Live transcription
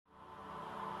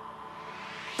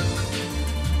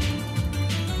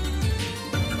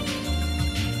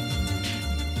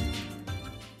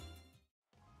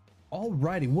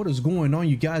Alrighty, what is going on,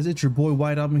 you guys? It's your boy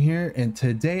White Album here, and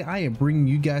today I am bringing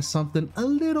you guys something a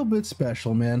little bit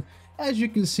special, man. As you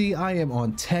can see, I am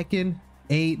on Tekken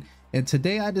 8, and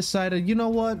today I decided, you know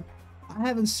what? I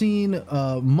haven't seen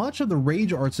much of the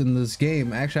rage arts in this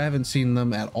game. Actually, I haven't seen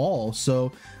them at all,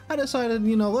 so I decided,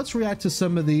 you know, let's react to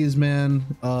some of these, man.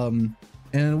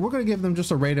 And we're gonna give them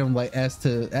just a rating like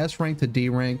S rank to D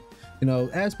rank. You know,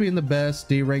 S being the best,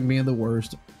 D rank being the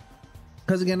worst.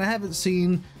 Because again, I haven't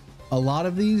seen a lot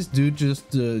of these due to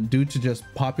just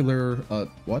popular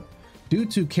due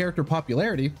to character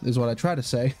popularity is what I try to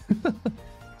say.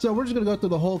 So we're just gonna go through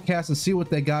the whole cast and see what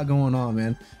they got going on,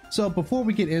 man. So before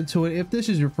we get into it, if this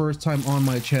is your first time on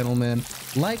my channel, man,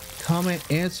 like, comment,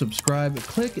 and subscribe.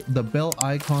 Click the bell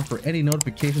icon for any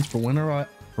notifications for whenever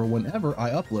I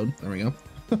upload. There we go.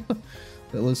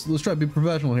 let's try to be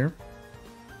professional here.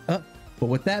 But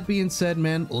with that being said,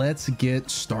 man, let's get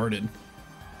started.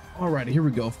 Alrighty, here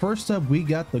we go. First up, we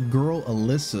got the girl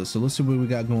Alyssa. So let's see what we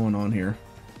got going on here.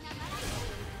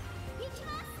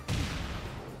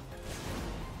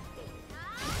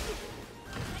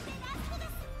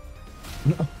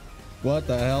 What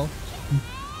the hell?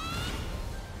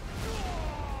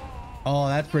 Oh,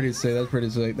 that's pretty sick. That's pretty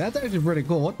sick. That's actually pretty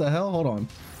cool. What the hell? Hold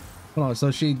on.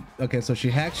 So she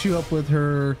hacks you up with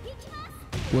her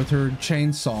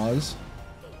chainsaws.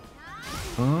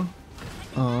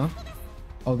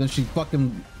 Oh, then she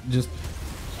fucking just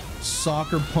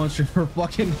soccer punches her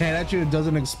fucking head at you and does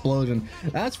an explosion.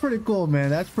 That's pretty cool, man.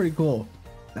 That's pretty cool.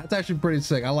 That's actually pretty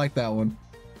sick. I like that one.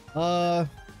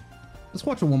 Let's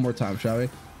watch it one more time, shall we?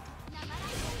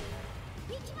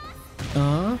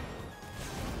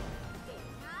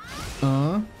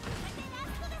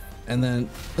 And then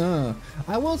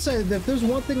I will say that if there's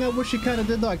one thing I wish she kind of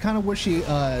did, though, I kind of wish she did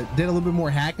a little bit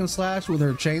more hack and slash with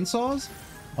her chainsaws.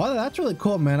 Oh, that's really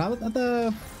cool, man. I'm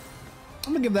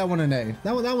gonna give that one an A.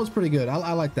 That was pretty good.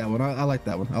 I like that one. I like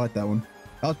that one. I like that one.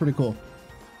 That was pretty cool.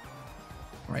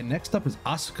 All right, next up is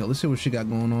Asuka. Let's see what she got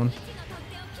going on.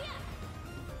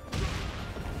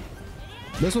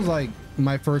 This was like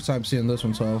my first time seeing this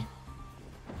one, so.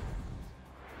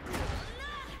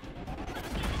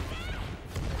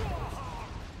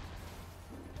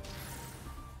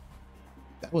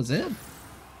 That was it?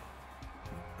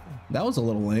 That was a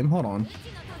little lame. Hold on.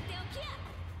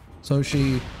 So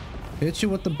she hits you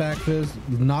with the back fist,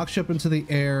 knocks you up into the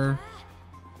air.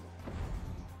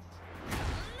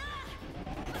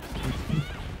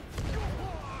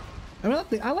 I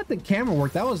mean, I like the camera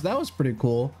work. That was pretty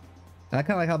cool. I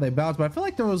kind of like how they bounced, but I feel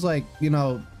like there was like, you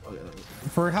know,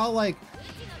 for how like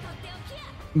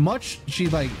much she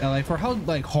like for how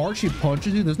like hard she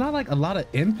punches you, there's not like a lot of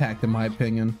impact in my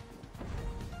opinion.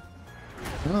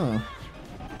 Oh.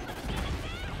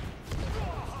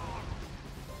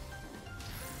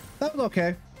 That was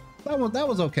okay. That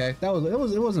was okay.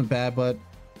 It wasn't bad, but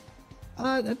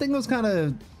I think it was kind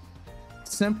of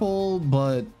simple,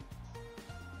 but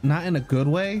not in a good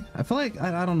way. I feel like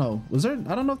I don't know. I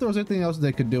don't know if there was anything else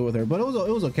they could do with her, but it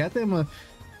was okay. I think I'm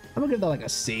gonna give that like a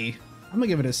C. I'm gonna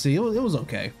give it a C. It was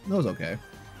okay. It was okay.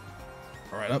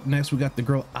 All right, up next we got the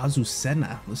girl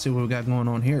Azucena. Let's see what we got going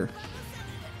on here.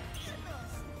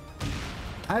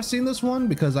 I've seen this one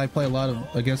because I play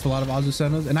against a lot of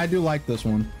Azucenas, and I do like this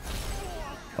one.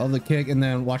 Oh, the kick, and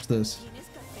then watch this.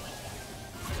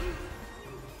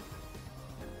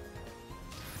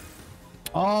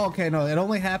 Oh, okay, no, it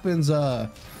only happens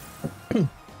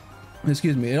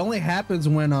excuse me, it only happens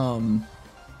when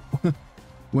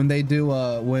when they do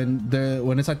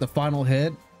when it's like the final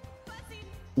hit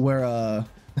where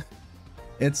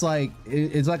it's like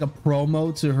a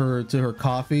promo to her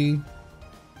coffee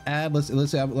ad. Let's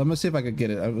see. Let me see if I can get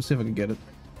it. Let's see if I can get it.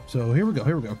 So here we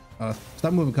go.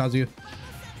 Stop moving, Kazuya.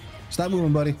 Stop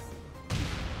moving, buddy.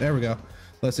 There we go.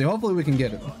 Let's see. Hopefully we can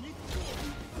get it.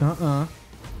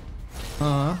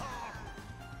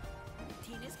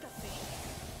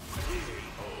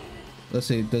 Let's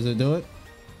see. Does it do it?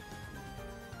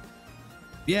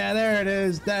 Yeah, there it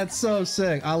is. That's so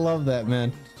sick. I love that,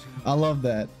 man. I love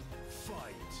that.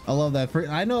 I love that.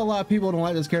 I know a lot of people don't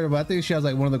like this character, but I think she has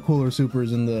like one of the cooler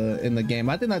supers in the game.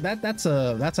 I think that's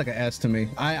like an S to me.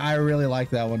 I really like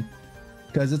that one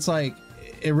because it's like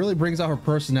it really brings out her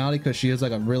personality because she is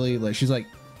like she's like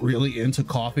really into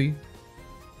coffee.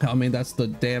 I mean, that's the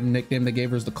damn nickname they gave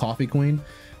her, is the Coffee Queen.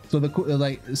 So the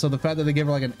fact that they gave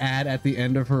her like an ad at the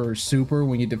end of her super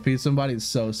when you defeat somebody is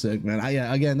so sick, man.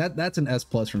 Yeah, again, that's an S+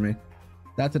 for me.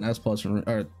 That's an S+ for me.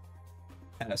 Or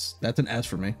S. That's an S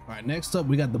for me. All right, next up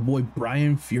we got the boy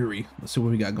Brian Fury. Let's see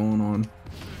what we got going on.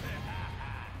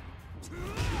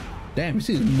 Damn, you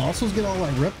see his muscles get all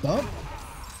like ripped up.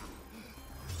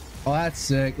 Oh, that's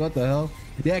sick. What the hell?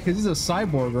 Yeah, because he's a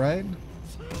cyborg, right?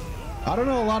 I don't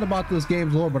know a lot about this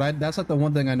game's lore, but that's like the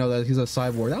one thing I know, that he's a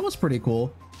cyborg. That was pretty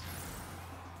cool.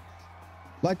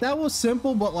 Like, that was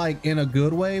simple, but like in a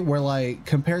good way, where like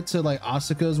compared to like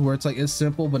Asuka's, where it's like it's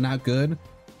simple but not good.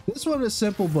 This one is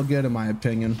simple but good in my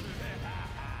opinion.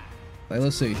 Like,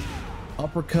 let's see.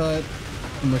 Uppercut,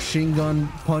 machine gun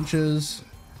punches,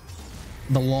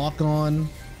 the lock on,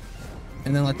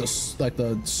 and then like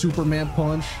the Superman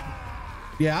punch.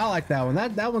 Yeah, I like that one.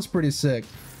 That one's pretty sick.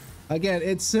 Again,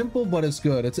 it's simple, but it's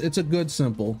good. It's a good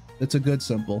simple. It's a good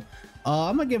simple.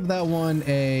 I'm gonna give that one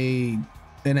an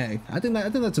A. I think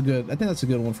that's a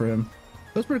good one for him.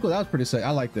 That's pretty cool. That was pretty sick. I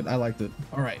liked it.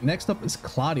 All right, next up is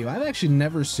Claudio. I've actually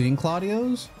never seen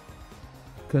Claudio's,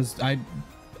 because I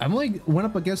only went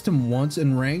up against him once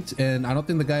in ranked, and I don't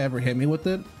think the guy ever hit me with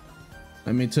it.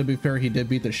 I mean, to be fair, he did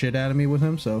beat the shit out of me with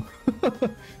him. So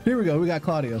here we go. We got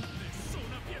Claudio.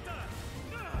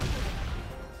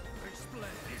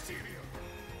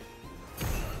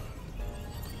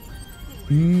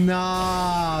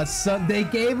 Nah, son, they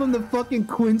gave him the fucking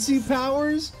Quincy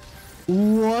powers?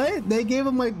 What? They gave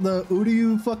him like the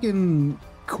Uryu fucking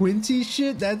Quincy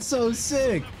shit? That's so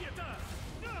sick.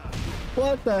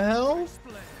 What the hell?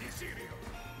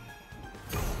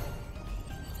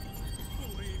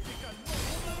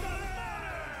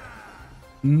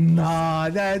 Nah,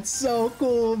 that's so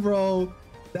cool, bro.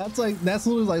 That's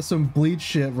literally like some Bleach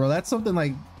shit, bro. That's something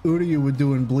like Uryu would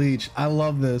do in Bleach. I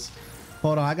love this.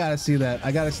 Hold on, I gotta see that.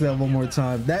 I gotta see that one more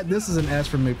time. This is an S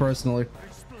for me personally,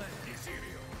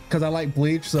 because I like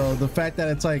Bleach. So the fact that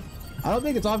it's like, I don't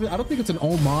think it's obvious. I don't think it's an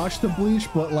homage to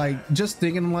Bleach, but like just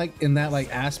thinking like in that like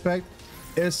aspect,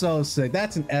 it's so sick.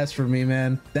 That's an S for me,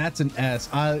 man. That's an S.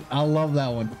 I love that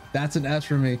one. That's an S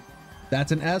for me.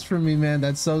 That's an S for me, man.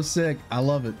 That's so sick. I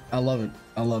love it. I love it.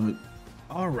 I love it.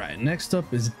 All right, next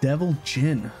up is Devil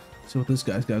Jin. See what this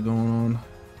guy's got going on.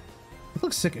 He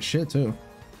looks sick as shit too.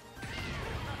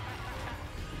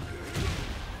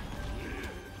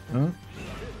 Huh?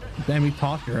 Damn, he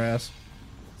talked your ass.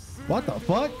 What the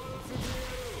fuck?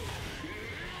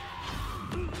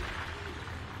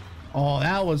 Oh,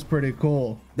 that was pretty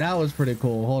cool. That was pretty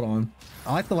cool. Hold on.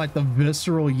 I like the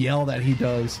visceral yell that he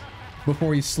does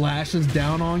before he slashes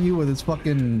down on you with his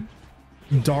fucking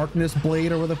darkness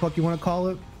blade, or what the fuck you want to call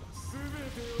it.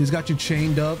 He's got you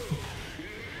chained up.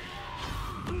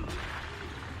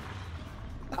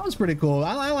 That was pretty cool.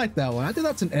 I like that one. I think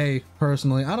that's an A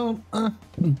personally. I don't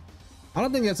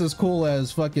think it's as cool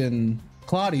as fucking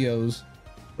Claudio's.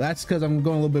 That's because I'm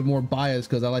going a little bit more biased,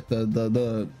 because I like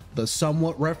the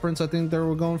somewhat reference I think they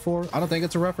were going for. I don't think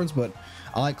it's a reference, but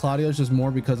I like Claudio's just more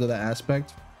because of that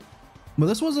aspect. But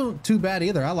this wasn't too bad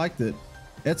either. I liked it.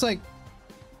 It's like,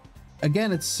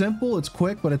 again, it's simple, it's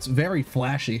quick, but it's very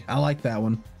flashy. I like that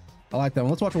one. I like that one.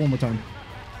 Let's watch it one more time.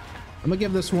 I'm gonna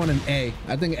give this one an A.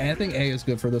 I think A is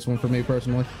good for this one for me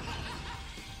personally.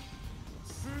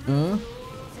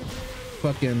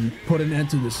 Fucking put an end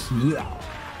to this.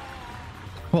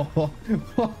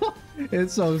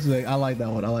 It's so sick. I like that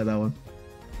one. I like that one.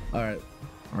 All right.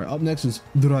 Up next is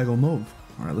Dragon Noob.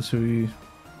 All right, let's see.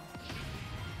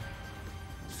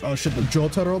 Oh shit, the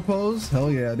Jotaro pose.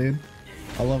 Hell yeah, dude.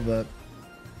 I love that.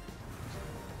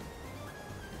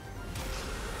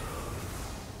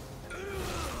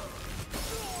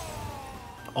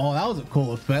 Oh, that was a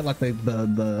cool effect, like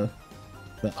the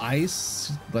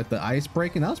ice, like the ice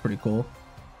breaking. That was pretty cool.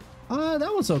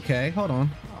 That was okay. Hold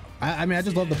on. I mean, I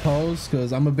just love the pose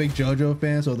because I'm a big JoJo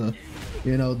fan, so the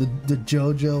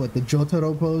JoJo, like the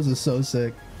Jotaro pose is so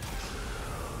sick.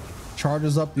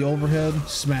 Charges up the overhead,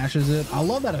 smashes it. I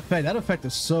love that effect. That effect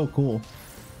is so cool.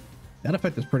 That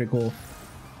effect is pretty cool.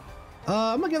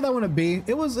 I'm gonna give that one a B.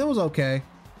 It was okay.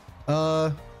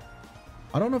 I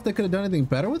don't know if they could have done anything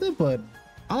better with it, but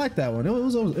I like that one. It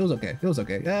was okay. It was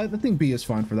okay. Yeah, I think B is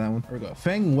fine for that one. Here we go.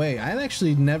 Feng Wei. I've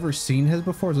actually never seen his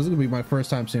before, so this is gonna be my first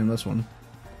time seeing this one.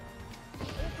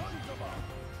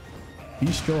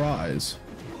 Feast your eyes.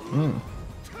 Damn.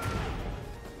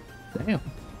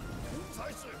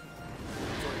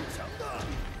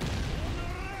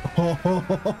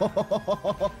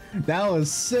 That was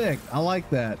sick. I like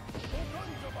that.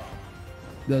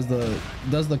 Does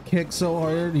the kick so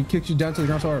hard? He kicks you down to the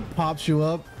ground so hard it pops you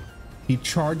up. He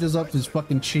charges up his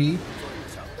fucking chi.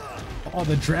 Oh,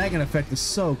 the dragon effect is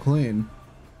so clean.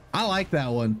 I like that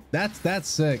one. That's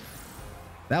sick.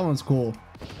 That one's cool.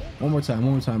 One more time.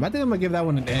 I think I'm gonna give that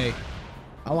one an A.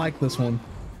 I like this one.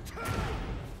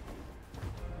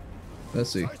 Let's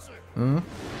see. There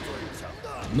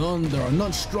are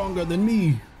none stronger than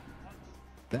me.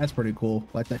 That's pretty cool.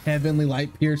 Like the heavenly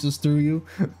light pierces through you.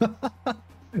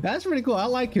 That's pretty cool. I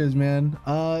like his, man.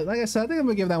 Like I said, I think I'm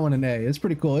gonna give that one an A. It's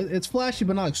pretty cool. It's flashy,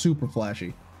 but not like super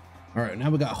flashy. All right, now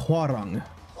we got Hwarang,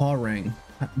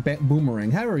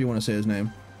 Boomerang, however you want to say his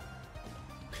name.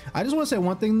 I just want to say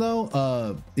one thing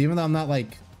though. Even though I'm not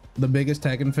like the biggest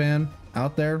Tekken fan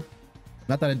out there,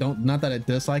 not that I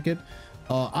dislike it.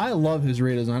 I love his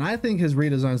redesign. I think his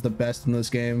redesign is the best in this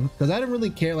game because I didn't really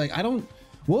care. Like,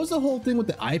 what was the whole thing with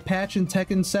the eye patch in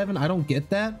Tekken 7? I don't get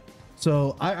that.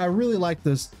 So I really like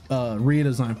this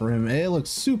redesign for him. It looks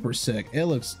super sick. It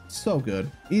looks so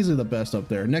good. Easily the best up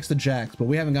there, next to Jax, but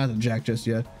we haven't gotten to Jack just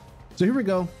yet. So here we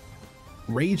go.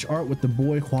 Rage art with the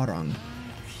boy Hwarang.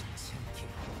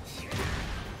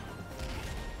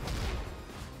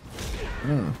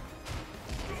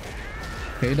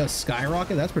 Okay, he does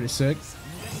skyrocket. That's pretty sick.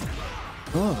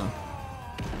 Oh,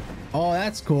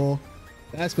 that's cool.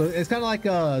 That's cool. It's kind of like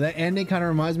that ending kind of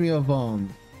reminds me of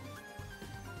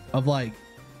like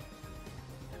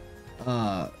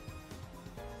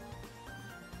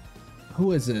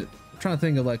who is it? I'm trying to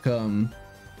think of like kind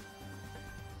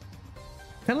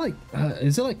of like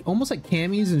is it like almost like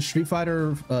Cammy's in Street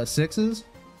Fighter 6's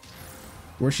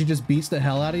where she just beats the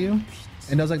hell out of you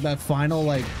and does like that final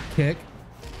like kick.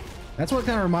 That's what it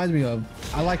kind of reminds me of.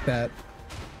 I like that.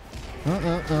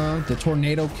 The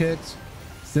tornado kicks,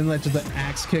 then like just the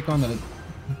axe kick on the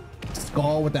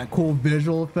skull with that cool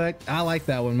visual effect. I like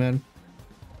that one, man.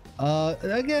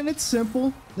 Again, it's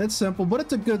simple. It's simple, but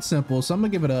it's a good simple. So I'm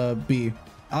gonna give it a B.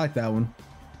 I like that one.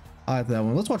 I like that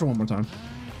one. Let's watch it one more time.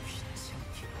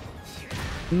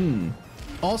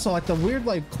 Also, like the weird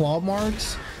like claw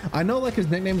marks. I know like his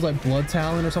nickname's like Blood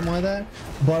Talon or something like that.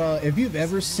 But if you've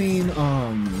ever seen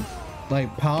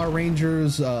like Power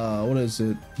Rangers, what is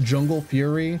it, Jungle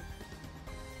Fury,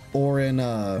 or in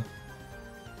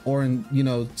you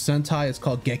know Sentai, it's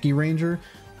called Geki Ranger.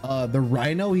 The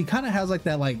Rhino, he kind of has like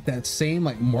that same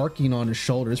like marking on his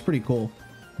shoulder. It's pretty cool.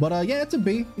 But yeah, it's a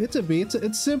B. It's a B.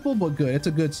 It's simple but good. It's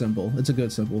a good simple. It's a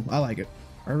good simple. I like it.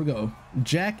 There we go.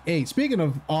 Jack 8. Speaking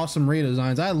of awesome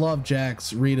redesigns, I love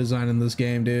Jack's redesign in this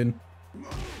game, dude.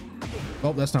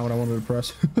 Oh, that's not what I wanted to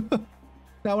press.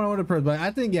 Not what I wanted to press, but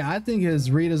I think, yeah, I think his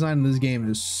redesign in this game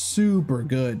is super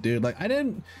good, dude. Like,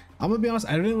 I'm gonna be honest,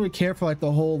 I didn't really care for like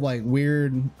the whole like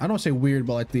weird, I don't say weird,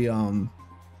 but like the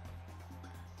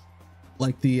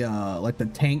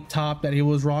tank top that he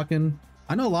was rocking.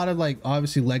 I know a lot of like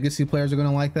obviously legacy players are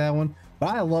gonna like that one,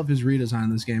 but I love his redesign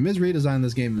in this game. His redesign in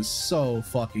this game is so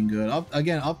fucking good. Up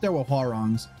there with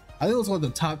Hwarang's. I think it's one of the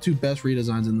top 2 best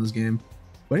redesigns in this game.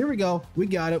 But here we go. We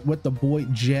got it with the boy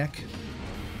Jack.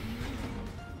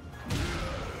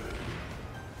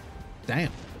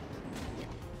 Damn.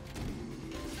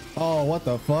 Oh, what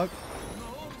the fuck?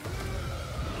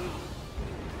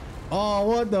 Oh,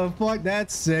 what the fuck?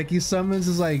 That's sick. He summons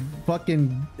his like fucking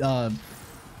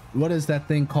what is that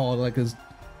thing called? Like his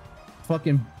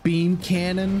fucking beam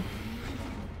cannon.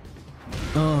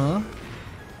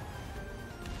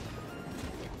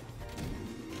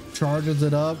 Charges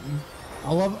it up.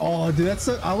 I love, oh dude, that's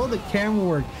so, I love the camera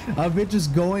work of it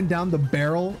just going down the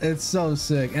barrel. It's so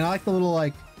sick. And I like the little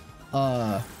like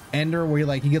ender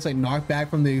where he gets like knocked back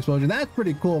from the explosion. That's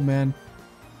pretty cool, man.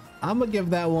 I'm gonna give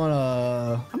that one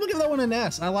an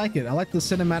S. I like it. I like the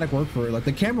cinematic work for it. Like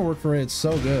the camera work for it, it's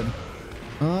so good.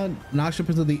 Knocks up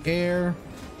into the air.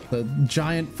 The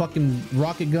giant fucking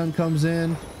rocket gun comes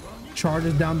in,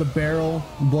 charges down the barrel,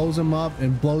 blows him up,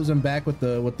 and blows him back with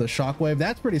the shockwave.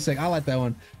 That's pretty sick. I like that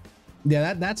one.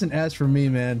 Yeah, that's an S for me,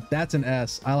 man. That's an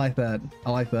S. I like that. I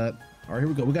like that. All right, here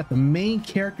we go. We got the main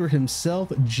character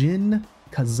himself, Jin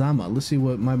Kazama. Let's see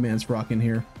what my man's rocking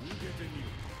here.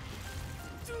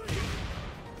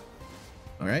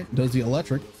 All right, does the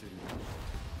electric.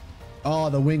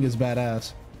 Oh, the wing is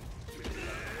badass.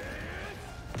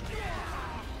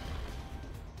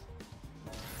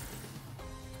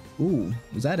 Ooh,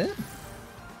 is that it?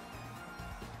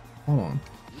 Hold on.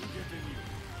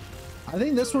 I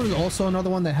think this one is also another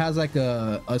one that has like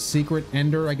a secret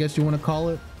ender, I guess you want to call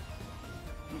it.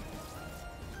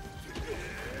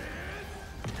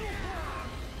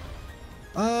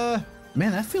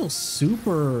 Man, that feels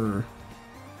super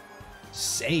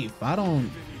safe. I don't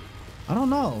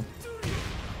know,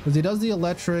 because he does the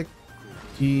electric,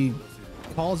 he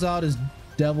calls out his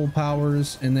devil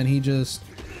powers, and then he just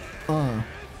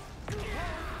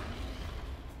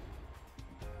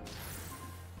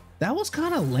that was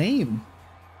kind of lame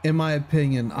in my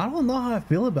opinion. I don't know how I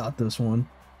feel about this one.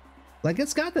 Like,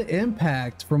 it's got the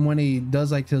impact from when he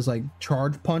does like his like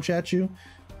charge punch at you,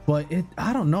 but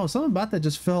I don't know, something about that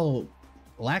just felt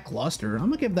lackluster. I'm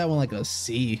gonna give that one like a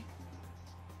C.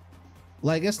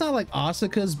 Like, it's not like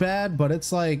Asuka's bad, but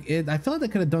it's like I feel like they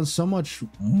could have done so much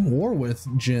more with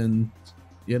Jin,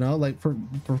 you know, like for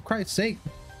Christ's sake.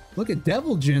 Look at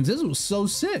Devil Jin's. This was so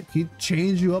sick. He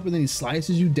changed you up and then he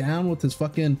slices you down with his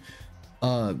fucking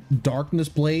darkness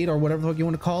blade or whatever the fuck you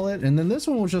want to call it. And then this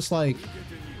one was just like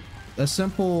a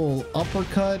simple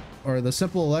uppercut or the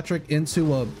simple electric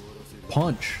into a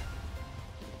punch.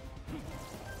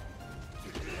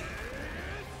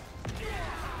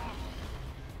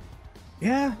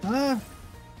 Yeah,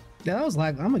 that was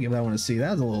I'm gonna give that one a C.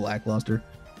 That was a little lackluster.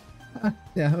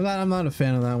 Yeah, I'm not a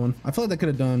fan of that one. I feel like they could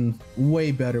have done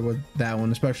way better with that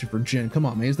one, especially for Jin. Come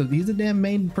on, man. He's the damn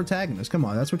main protagonist. Come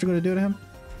on, that's what you're gonna do to him?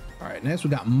 All right, next we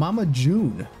got Mama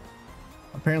June.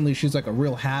 Apparently she's like a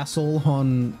real hassle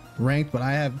on ranked, but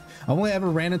I've only ever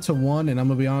ran into one, and I'm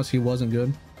gonna be honest, he wasn't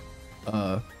good.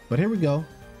 But here we go.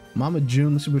 Mama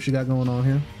June, let's see what she got going on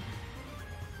here.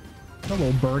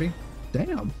 Hello, birdie.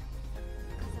 Damn.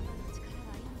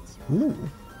 Ooh.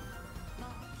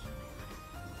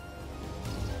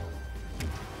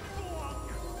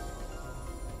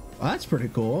 Oh, that's pretty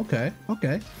cool. Okay,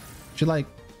 okay. She like,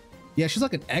 yeah, she's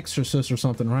like an exorcist or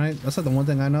something, right? That's like the one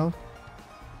thing I know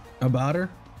about her.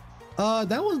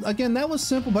 That was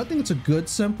simple, but I think it's a good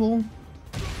simple.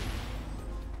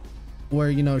 Where,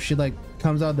 you know, she like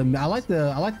comes out of the, I like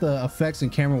the effects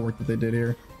and camera work that they did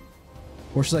here.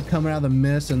 Where she's like coming out of the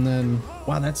mist and then,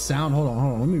 wow, that sound, hold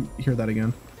on, let me hear that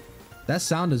again. That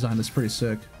sound design is pretty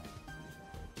sick.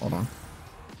 Hold on.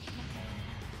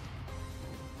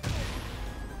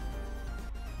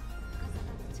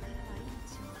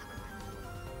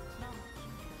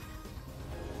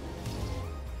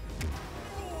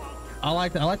 I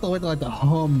like the way like the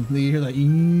hum. You hear that?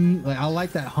 Like, I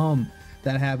like that hum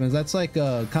that happens. That's like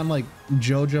kind of like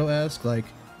JoJo-esque, like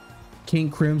King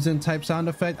Crimson type sound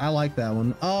effect. I like that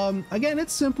one. Again,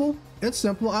 it's simple. It's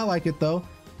simple. I like it though.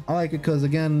 I like it because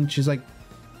again, she's like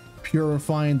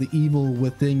purifying the evil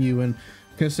within you, and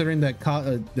considering that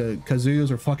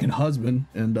Kazuya's her fucking husband,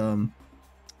 and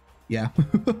yeah,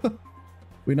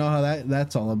 we know how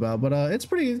that's all about. But it's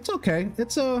okay.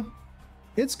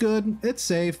 It's good. It's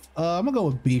safe. I'm gonna go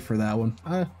with B for that one.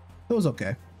 It was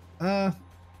okay. Yeah,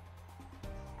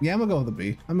 I'm gonna go with a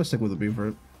B. I'm gonna stick with a B for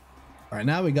it. All right,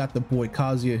 now we got the boy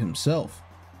Kazuya himself.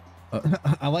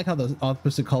 I like how the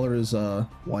opposite color is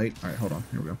white. All right, hold on.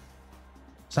 Here we go.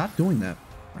 Stop doing that.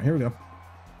 All right, here we go.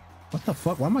 What the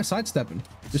fuck? Why am I sidestepping?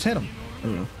 Just hit him.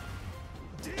 There we go.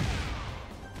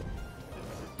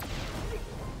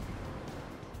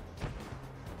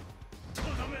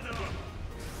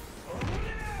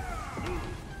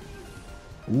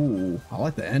 Ooh, I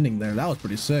like the ending there. That was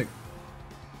pretty sick.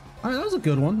 All right, that was a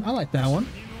good one. I like that one.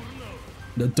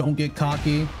 The don't get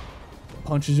cocky,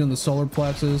 punches you in the solar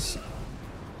plexus,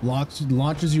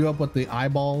 launches you up with the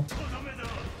eyeball,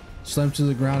 slams to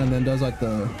the ground, and then does like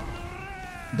the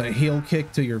heel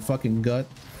kick to your fucking gut.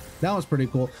 That was pretty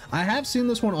cool. I have seen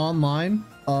this one online,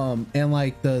 and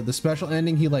like the special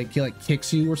ending, he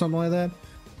kicks you or something like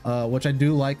that, which I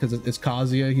do like because it's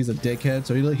Kazuya. He's a dickhead,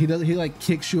 so he like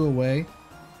kicks you away.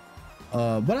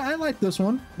 But I like this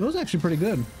one. It was actually pretty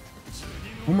good.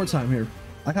 One more time here.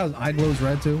 I like how his eye glows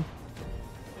red too.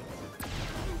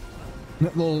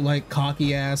 That little like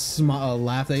cocky ass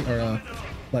laugh or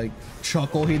like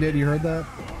chuckle he did. You heard that?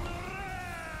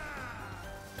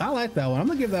 I like that one. I'm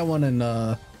gonna give that one an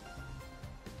I'm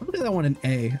gonna give that one an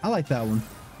A. I like that one.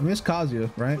 I mean, it's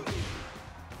Kazuya, right?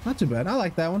 Not too bad. I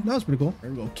like that one. That was pretty cool. There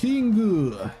we go.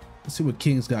 King. Let's see what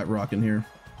King's got rocking here.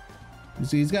 You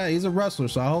see, he's a wrestler,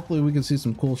 so hopefully we can see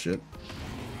some cool shit.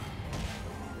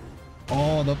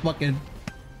 Oh, the fucking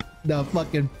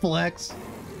flex.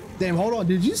 Damn, hold on.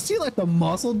 Did you see like the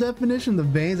muscle definition, the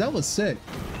veins? That was sick.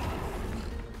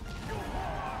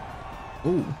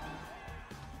 Ooh.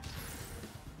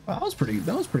 Wow,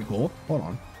 that was pretty cool. Hold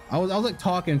on. I was like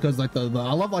talking because like I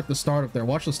love like the startup there.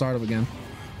 Watch the startup again.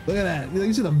 Look at that.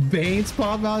 You see the veins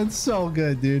pop out? It's so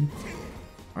good, dude.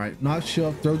 All right, knocks you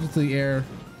up, throws you to the air.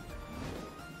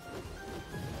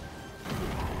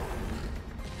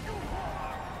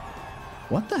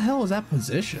 What the hell is that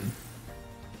position?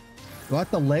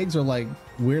 Like the legs are like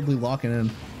weirdly locking in.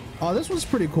 Oh, this one's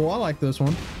pretty cool. I like this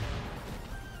one.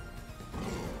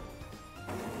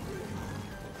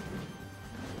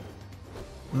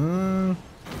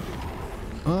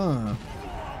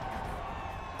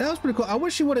 That was pretty cool. I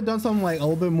wish he would have done something like a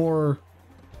little bit more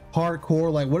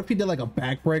hardcore. Like, what if he did like a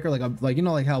backbreaker, like you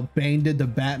know, like how Bane did to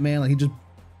Batman? Like he just,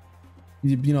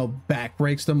 you know, back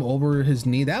breaks them over his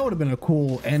knee. That would have been a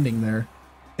cool ending there,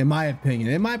 in my opinion.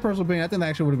 In my personal opinion, I think that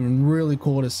actually would have been really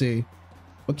cool to see.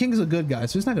 But King's a good guy,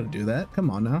 so he's not gonna do that.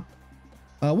 Come on now.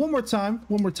 One more time.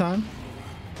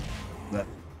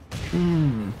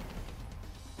 Mm.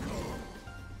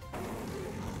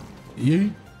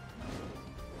 Yeet.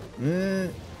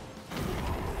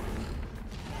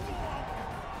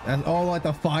 That's all like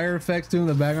the fire effects too in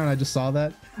the background. I just saw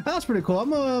that. That was pretty cool. I'm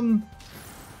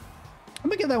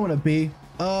gonna give that one a B.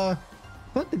 I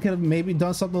thought they could have maybe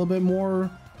done something a little bit more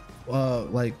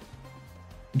like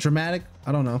dramatic.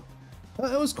 I don't know.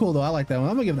 It was cool though. I like that one.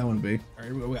 I'm gonna give that one a B. All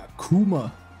right, we got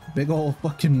Kuma, big old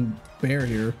fucking bear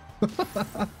here.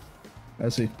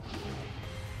 Let's see.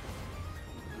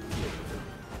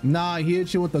 Nah, he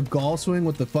hit you with the golf swing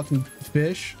with the fucking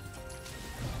fish.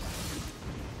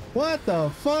 What the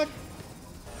fuck?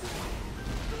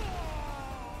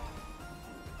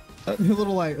 A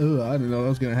little like, ugh, I didn't know that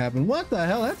was gonna happen. What the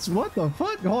hell? That's what the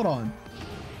fuck? Hold on.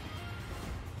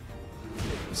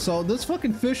 So this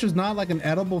fucking fish is not like an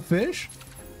edible fish?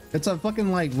 It's a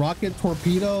fucking like rocket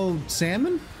torpedo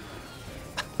salmon?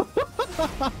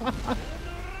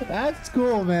 That's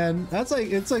cool, man. That's like,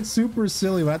 it's like super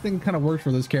silly, but I think it kind of works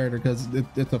for this character because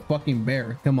it's a fucking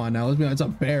bear. Come on now, let's be honest, it's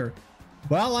a bear.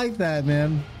 But I like that,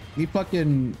 man. He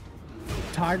fucking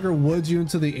Tiger Woods you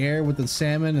into the air with the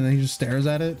salmon and then he just stares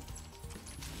at it.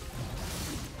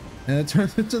 And it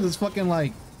turns into this fucking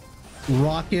like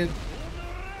rocket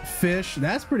fish.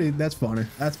 That's pretty, that's funny.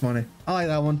 That's funny. I like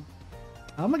that one.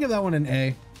 I'm gonna give that one an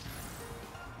A.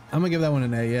 I'm gonna give that one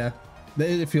an A, yeah.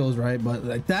 It feels right, but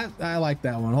like that, I like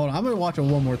that one. Hold on, I'm gonna watch it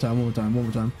one more time, one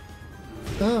more time.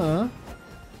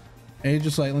 And he's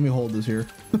just like, let me hold this here.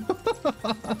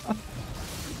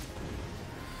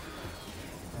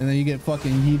 And then you get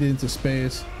fucking yeeted into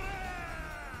space.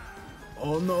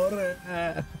 Oh no.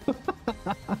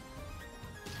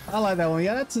 I like that one.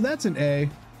 Yeah, that's an A.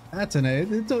 That's an A.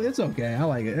 It's okay. I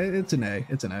like it. It's an A.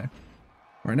 It's an A.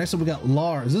 All right, next up we got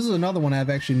Lars. This is another one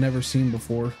I've actually never seen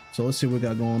before. So let's see what we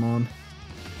got going on.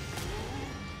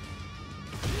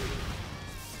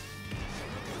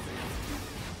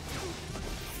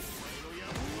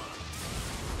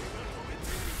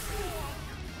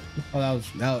 Oh,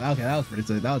 okay. That was pretty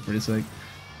sick. That was pretty sick.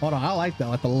 Hold on, I like that,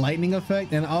 like the lightning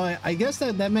effect, and I guess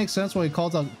that makes sense why he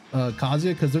calls out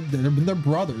Kazuya because they're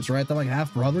brothers, right? They're like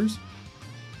half brothers.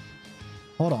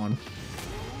 Hold on.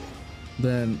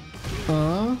 Then,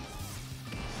 oh,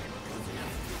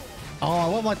 I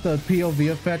love like the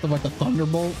POV effect of like the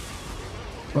thunderbolt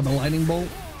or the lightning bolt.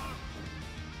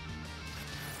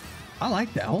 I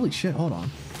like that. Holy shit! Hold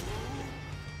on.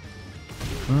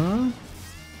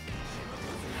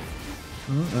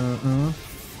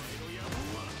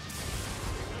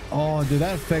 Oh, dude,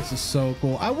 that effect is so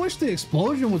cool. I wish the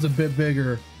explosion was a bit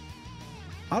bigger.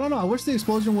 I don't know. I wish the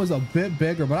explosion was a bit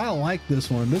bigger, but I like this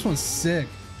one. This one's sick.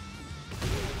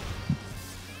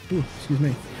 Ooh, excuse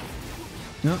me.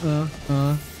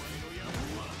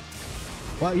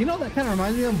 Well, you know, that kind of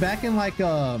reminds me of back in like,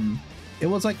 it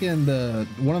was like in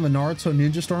one of the Naruto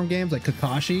Ninja Storm games, like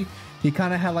Kakashi. He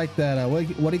kind of had like that, what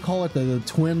do you call it? The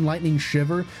twin lightning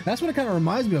shiver. That's what it kind of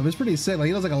reminds me of. It's pretty sick. Like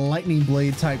he does like a lightning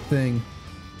blade type thing.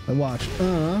 Like watch.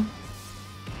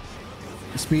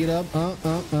 Speed up.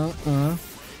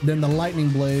 Then the lightning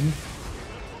blade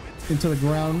into the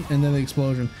ground and then the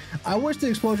explosion. I wish the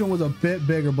explosion was a bit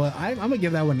bigger, but I'm gonna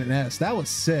give that one an S. That was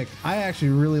sick. I actually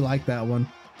really like that one.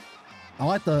 I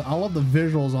love the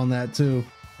visuals on that too.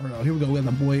 All right, here we go. We have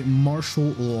the boy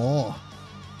martial law.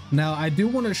 Now, I do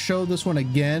want to show this one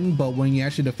again, but when you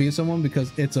actually defeat someone,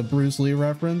 because it's a Bruce Lee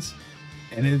reference,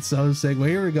 and it's so sick. Well,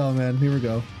 here we go, man. Here we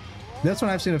go. This one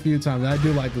I've seen a few times. I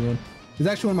do like this one. It's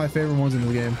actually one of my favorite ones in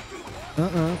the game.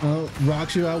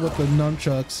 Rocks you out with the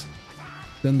nunchucks.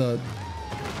 Then the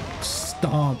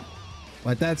stomp.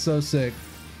 Like, that's so sick.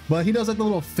 But he does like the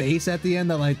little face at the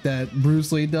end that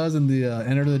Bruce Lee does in the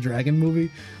Enter the Dragon movie.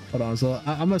 Hold on. So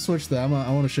I'm going to switch that. I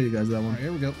want to show you guys that one. Right,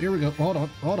 here we go. Here we go. Hold on.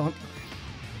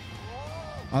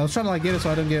 I was trying to like get it so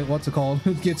I didn't get what's it called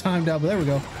get timed out, but there we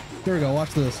go. Here we go.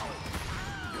 Watch this.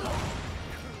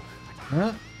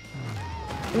 And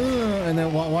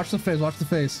then watch the face. Watch the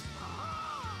face.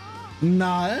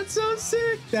 Nah, that's so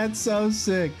sick. That's so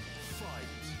sick.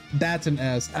 That's an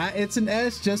S. It's an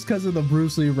S just because of the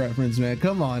Bruce Lee reference, man.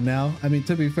 Come on now. I mean,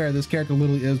 to be fair, this character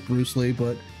literally is Bruce Lee,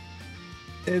 but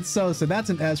it's so sick. That's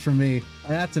an S for me.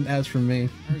 That's an S for me.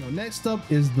 There we go. Next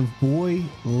up is the boy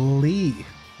Lee.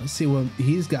 Let's see what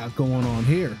he's got going on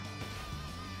here.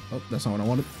 Oh, that's not what I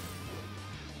wanted.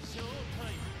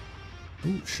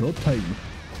 Ooh, showtime.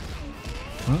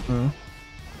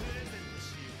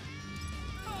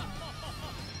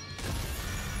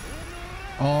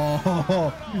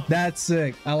 Oh, that's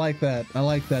sick. I like that. I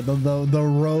like that. The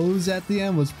rose at the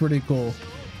end was pretty cool.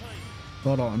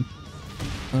 Hold on.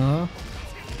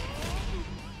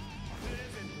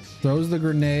 Throws the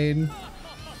grenade.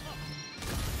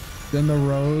 Then the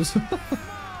rose.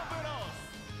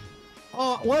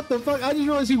 Oh, what the fuck? I just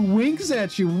realized he winks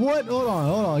at you. What? Hold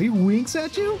on. He winks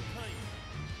at you?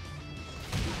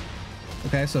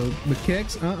 Okay, so the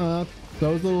kicks, throws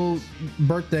a little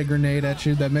birthday grenade at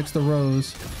you that makes the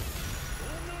rose.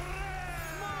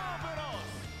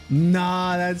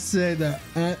 Nah, that's sick.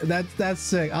 That's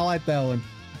sick. I like that one.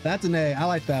 That's an A. I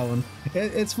like that one.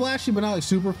 It's flashy, but not like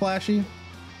super flashy.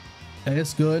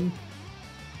 It's good.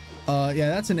 Yeah,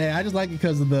 that's an A. I just like it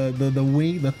because of the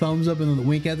wink, the thumbs up, and then the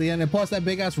wink at the end. And plus, that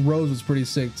big ass rose was pretty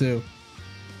sick too.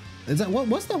 Is that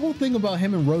what's the whole thing about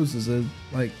him and roses?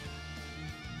 Like,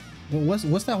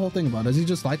 what's that whole thing about? Does he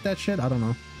just like that shit? I don't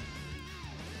know.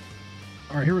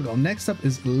 All right, here we go. Next up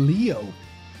is Leo.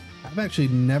 I've actually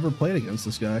never played against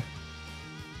this guy.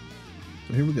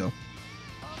 So here we go.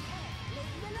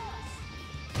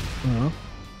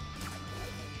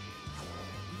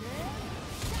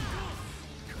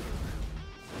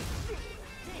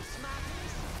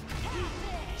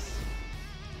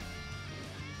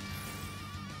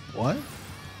 What?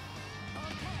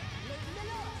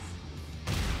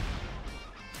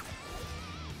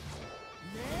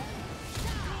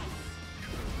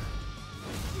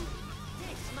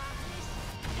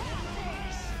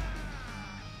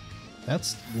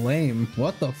 That's lame.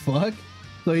 What the fuck?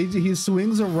 So he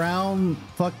swings around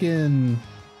fucking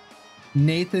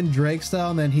Nathan Drake style,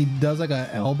 and then he does like an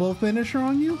elbow finisher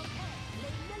on you?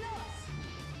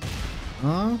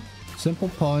 Simple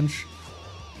punch.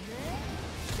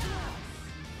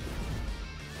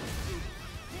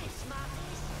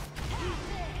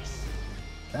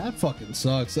 That fucking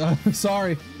sucks.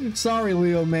 Sorry,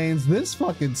 Leo mains. This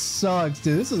fucking sucks,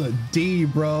 dude. This is a D,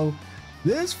 bro.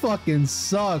 This fucking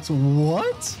sucks.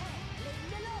 What?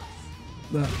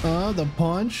 The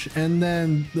punch, and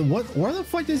then the what? Where the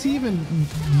fuck does he even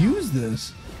use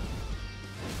this?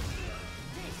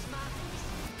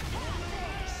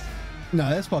 No,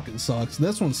 this fucking sucks.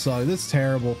 This one sucks. This is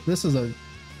terrible. This is a.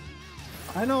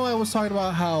 I know I was talking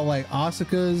about how like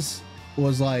Asuka's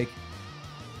was like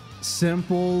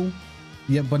simple,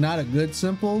 yeah, but not a good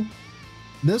simple.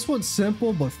 This one's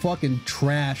simple, but fucking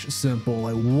trash simple.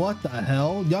 Like, what the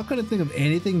hell? Y'all couldn't think of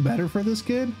anything better for this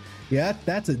kid? Yeah,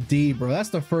 that's a D, bro. That's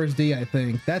the first D, I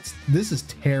think. This is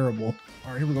terrible.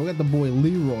 All right, here we go. We got the boy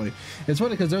Leroy. It's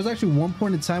funny because there was actually one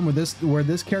point in time where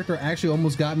this character actually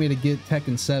almost got me to get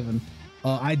Tekken 7.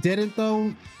 I didn't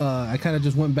though. I kind of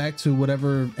just went back to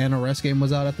whatever NRS game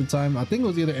was out at the time. I think it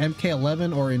was either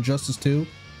MK11 or Injustice 2.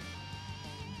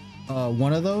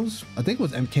 One of those. I think it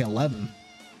was MK11.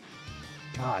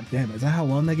 God damn, is that how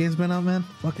long that game's been out, man?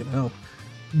 Fucking hell.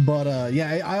 But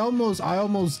yeah, I almost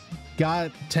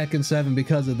got Tekken 7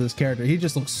 because of this character. He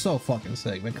just looks so fucking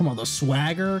sick, man. Come on, the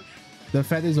swagger, the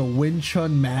fact that he's a Wing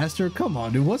Chun master. Come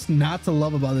on, dude. What's not to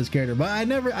love about this character? But I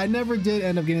never did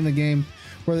end up getting the game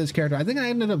for this character. I think I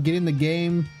ended up getting the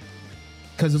game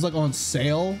because it's like on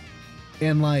sale,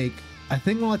 and like I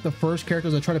think one of like the first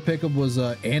characters I tried to pick up was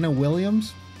Anna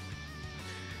Williams.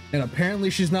 And apparently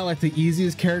she's not like the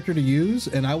easiest character to use,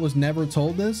 and I was never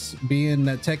told this, being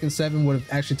that Tekken 7 would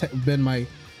have actually been my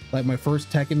first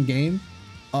Tekken game.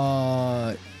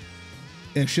 And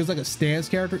she's like a stance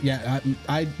character. Yeah,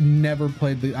 I never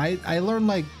played the. I learned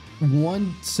like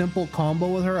one simple combo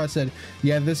with her. I said,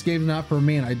 yeah, this game's not for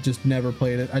me, and I just never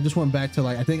played it. I just went back to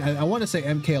like I want to say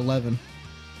MK11,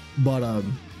 but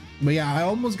yeah, I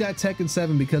almost got Tekken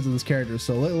 7 because of this character.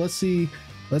 So let's see.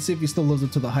 Let's see if he still lives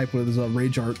up to the hype with his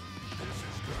rage art.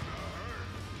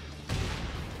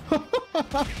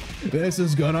 This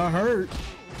is gonna hurt.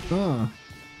 No,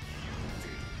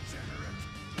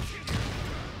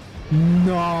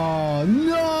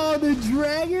 the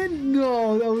dragon.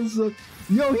 No, that was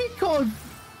yo. He called.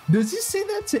 Does he say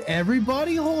that to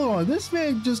everybody? Hold on, this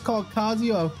man just called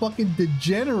Kazuya a fucking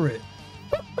degenerate.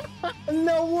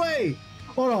 No way.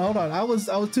 Hold on. I was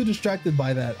too distracted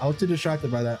by that. I want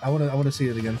to see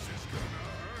it again.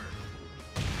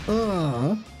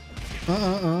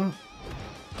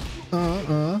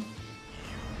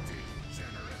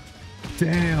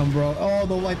 Damn, bro. Oh,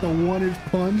 the 1-inch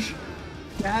punch.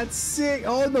 That's sick.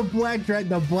 Oh, the black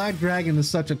dragon is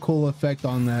such a cool effect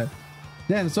on that.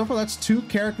 Damn, so far that's 2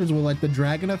 characters with like the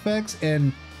dragon effects,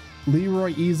 and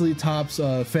Leroy easily tops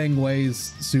Feng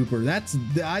Wei's super. That's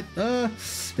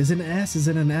is it an S? Is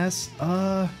it an S?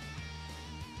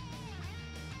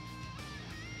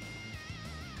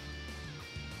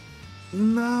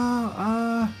 No,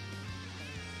 I'm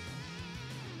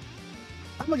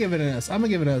gonna give it an S.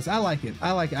 I like it.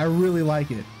 I really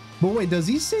like it. But wait, does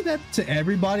he say that to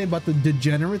everybody about the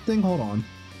degenerate thing? Hold on.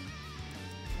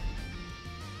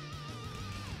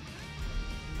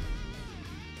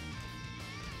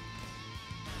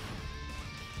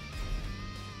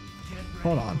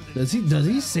 Hold on. Does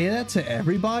he say that to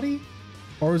everybody?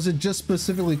 Or is it just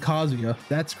specifically Kazuya?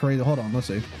 That's crazy. Hold on, let's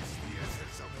see.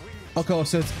 Okay,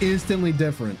 so it's instantly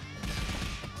different.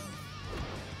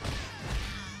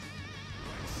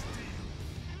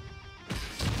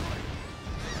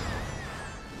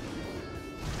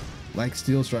 Like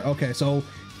Steel Strike. Okay, so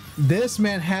this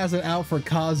man has it out for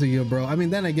Kazuya, bro. I mean,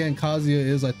 then again, Kazuya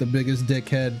is like the biggest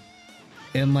dickhead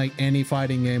in like any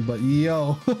fighting game, but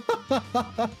yo.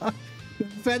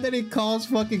 The fact that he calls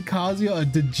fucking Kazuya a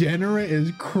degenerate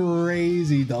is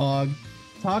crazy, dog.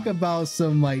 Talk about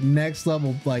some like next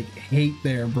level like hate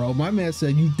there, bro. My man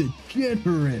said you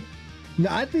degenerate.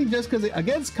 Now I think just because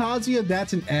against Kazuya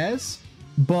that's an S,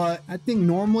 but I think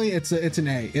normally it's an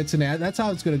A. It's an A. That's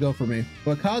how it's gonna go for me.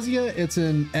 But Kazuya, it's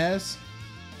an S,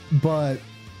 but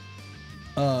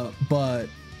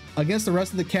against the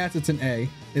rest of the cats, it's an A.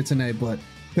 It's an A, but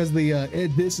because the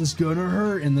this is gonna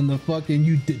hurt, and then the fucking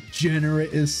you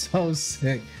degenerate is so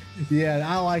sick. Yeah,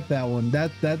 I like that one.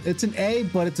 That it's an A,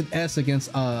 but it's an S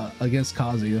against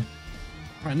Kazuya.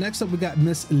 All right, next up we got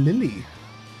Miss Lily.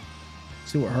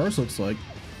 See what hers looks like.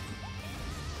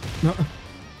 No.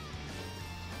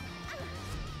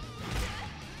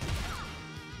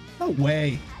 No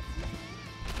way.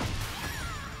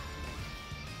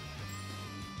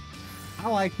 I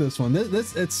like this one.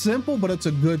 This it's simple, but it's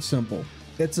a good simple.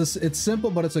 It's simple,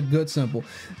 but it's a good simple.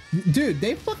 Dude,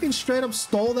 they fucking straight up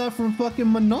stole that from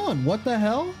fucking Manon. What the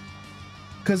hell?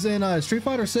 Because in Street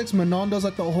Fighter 6, Manon does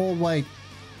like the whole like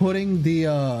putting the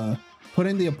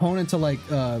opponent to like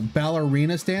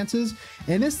ballerina stances,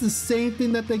 and it's the same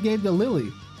thing that they gave to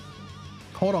Lily.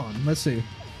 Hold on, let's see.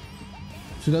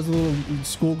 She does a little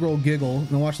schoolgirl giggle.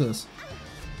 Now watch this.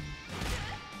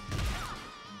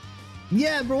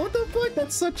 Yeah, bro, what the fuck?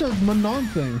 That's such a Manon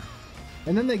thing.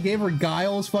 And then they gave her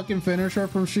Guile's fucking finisher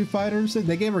from Street Fighter.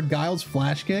 They gave her Guile's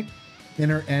flash kick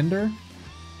in her ender.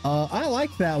 I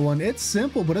like that one. It's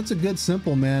simple, but it's a good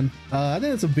simple, man. I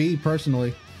think it's a B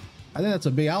personally. I think that's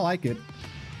a B. I like it.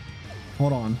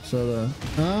 Hold on. So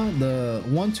the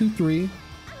 1, 2, 3,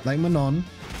 like Manon,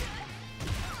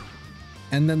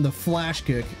 and then the flash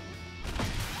kick.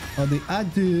 Oh, the I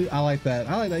do. I like that.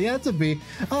 I like that. Yeah, it's a B.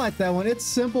 I like that one. It's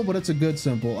simple, but it's a good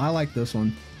simple. I like this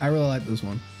one. I really like this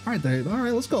one. All right, there. All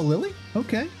right, let's go, Lily.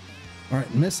 Okay. All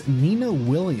right, Miss Nina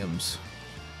Williams.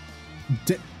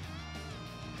 Do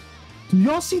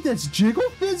y'all see this jiggle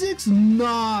physics?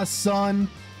 Nah, son.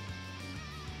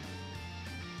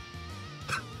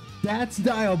 That's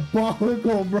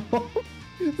diabolical, bro.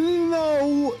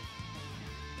 No.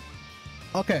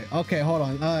 Okay, hold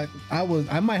on.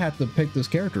 I might have to pick this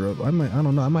character up. I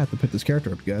don't know. I might have to pick this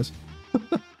character up, you guys.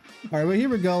 All right, well, here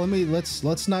we go.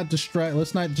 Let's not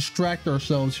distract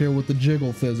ourselves here with the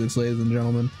jiggle physics, ladies and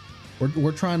gentlemen.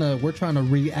 We're trying to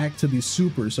react to these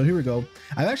supers. So here we go.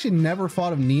 I've actually never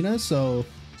fought of Nina, so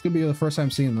it's gonna be the first time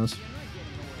seeing this.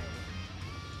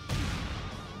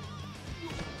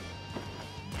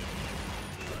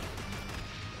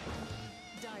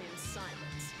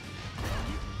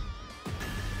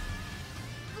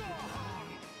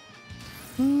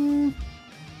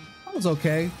 That was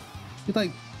okay. He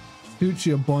like shoots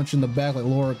you a bunch in the back like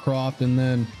Laura Croft, and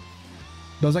then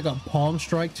does like a palm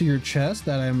strike to your chest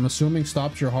that I'm assuming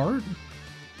stops your heart.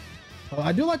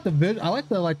 I do like the I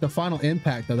like the final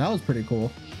impact though. That was pretty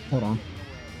cool. Hold on.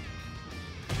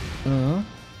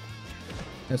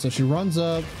 Yeah, so she runs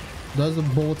up, does the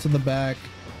bullets in the back.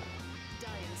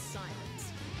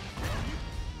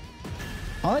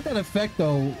 I like that effect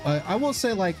though. I will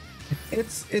say like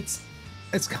it's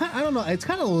kind of, I don't know, it's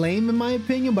kind of lame in my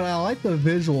opinion, but I like the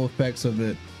visual effects of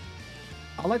it.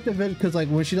 I like the video because like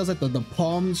when she does like the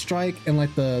palm strike and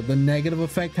like the negative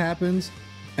effect happens,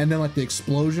 and then like the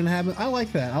explosion happens. I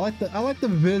like that. I like the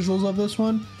visuals of this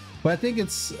one, but I think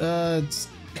it's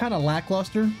kind of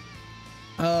lackluster.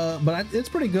 But it's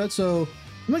pretty good, so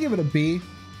I'm gonna give it a B.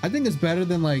 I think it's better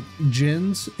than like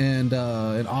Jin's and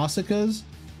Asuka's.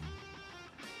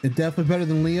 It's definitely better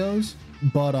than Leo's,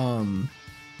 but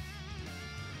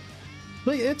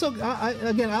it's okay.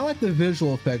 Again, I like the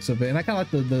visual effects of it, and I kind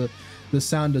of like the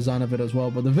sound design of it as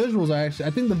well. But the visuals I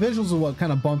think the visuals are what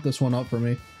kind of bumped this one up for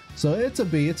me. So it's a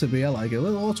B. It's a B. I like it.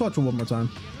 Let's watch it one more time.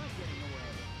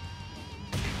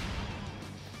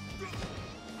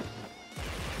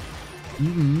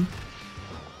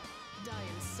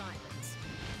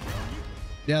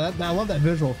 Yeah, I love that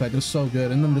visual effect. It's so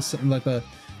good. And then this like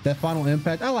that final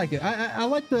impact. I like it. I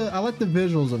like the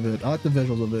visuals of it. I like the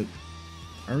visuals of it.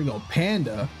 There we go.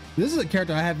 Panda. This is a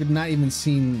character I have not even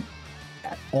seen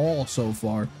at all so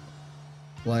far.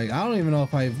 Like, I don't even know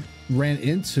if I've ran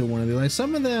into one of these. Like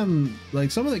some of them,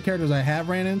 like some of the characters I have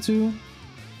ran into,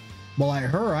 But like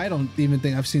her, I don't even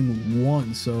think I've seen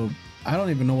one, so I don't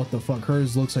even know what the fuck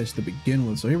hers looks like to begin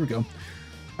with. So here we go. All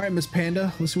right, Miss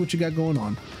Panda, let's see what you got going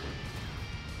on.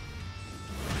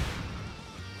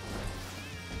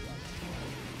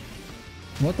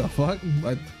 What the fuck?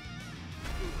 What?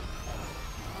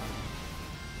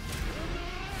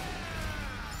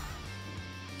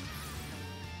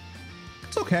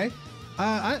 It's okay.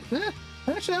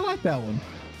 Actually, I like that one.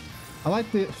 I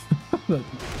like the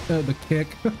the kick.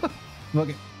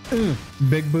 Okay.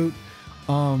 Big boot.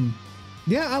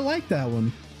 Yeah, I like that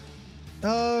one.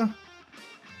 I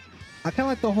kind of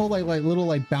like the whole like little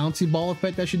like bouncy ball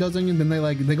effect that she does, and then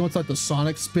they go into like the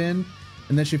Sonic spin,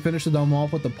 and then she finishes them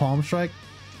off with the palm strike.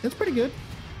 It's pretty good.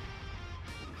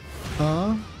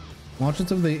 Launches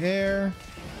them in the air,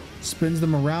 spins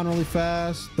them around really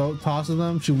fast, tosses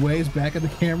them. She waves back at the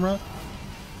camera.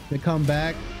 They come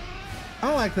back.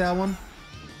 I like that one.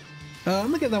 I'm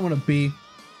gonna give that one a B.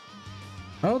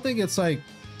 I don't think it's like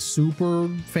super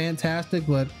fantastic,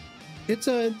 but it's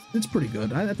pretty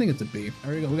good. I think it's a B.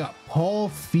 There we go. We got Paul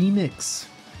Phoenix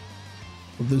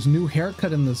with this new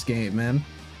haircut in this game, man.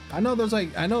 I know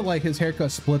his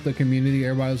haircut split the community.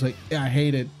 Everybody was like, yeah, I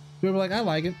hate it. People were like, I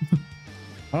like it.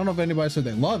 I don't know if anybody said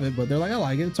they love it, but they're like, I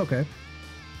like it. It's okay.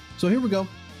 So here we go.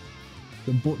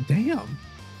 Damn.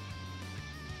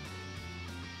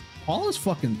 Paul is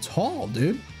fucking tall,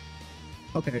 dude.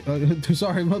 Okay,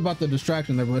 sorry about the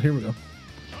distraction there, but here we go.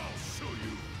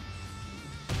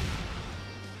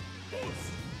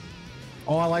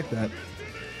 Oh, I like that.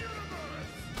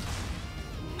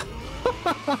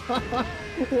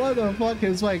 What the fuck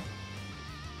is like?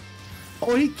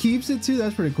 Oh, he keeps it too.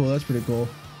 That's pretty cool. That's pretty cool.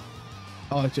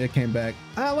 Oh, it came back.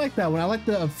 I like that one. I like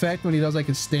the effect when he does like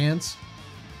his stance,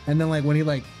 and then like when he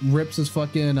like rips his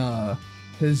fucking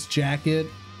his jacket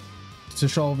to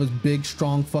show off his big,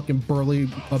 strong, fucking burly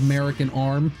American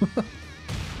arm.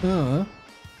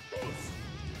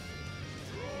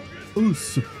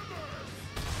 Oos.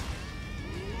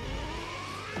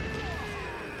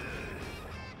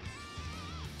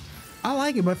 I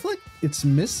like it, but I feel like it's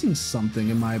missing something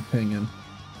in my opinion.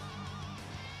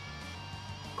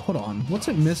 Hold on, what's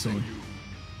it missing?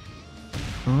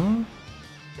 Huh?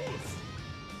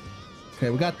 Okay,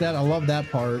 we got that. I love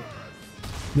that part.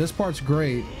 This part's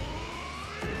great.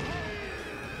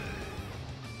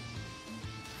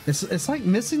 It's like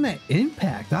missing that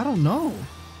impact. I don't know.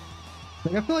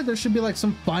 Like I feel like there should be like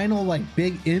some final like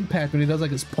big impact when he does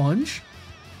like his punch.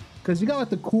 Cause you got like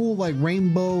the cool like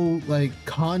rainbow like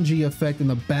kanji effect in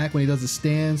the back when he does the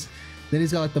stance. Then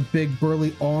he's got like the big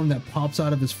burly arm that pops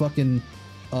out of his fucking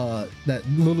that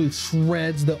literally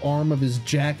shreds the arm of his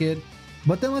jacket.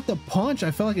 But then like the punch,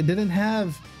 I felt like it didn't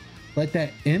have like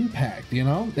that impact, you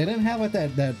know? They didn't have like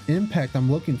that impact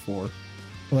I'm looking for.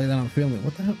 Like that I'm feeling.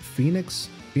 What the hell? Phoenix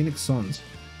Suns.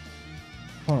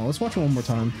 Hold on, let's watch it one more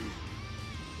time.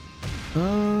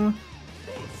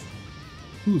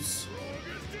 Who's?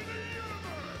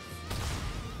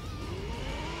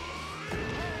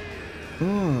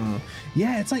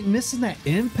 Yeah, it's like missing that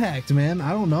impact, man.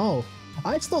 I don't know.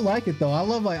 I still like it though. I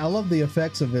love the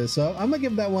effects of it. So I'm gonna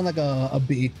give that one like a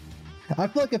B. I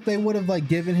feel like if they would have like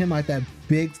given him like that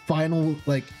big final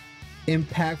like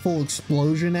impactful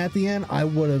explosion at the end, that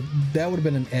would have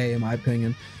been an A in my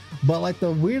opinion. But like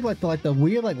the weird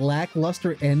like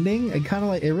lackluster ending, it kind of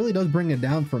like it really does bring it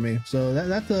down for me. So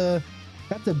that's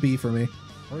a B for me.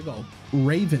 There we go.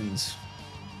 Ravens.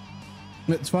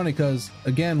 It's funny because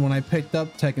again, when I picked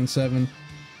up Tekken 7,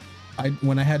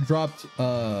 when I had dropped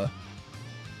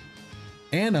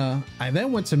Anna, I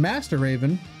then went to Master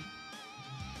Raven.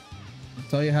 I'll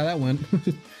tell you how that went.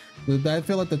 I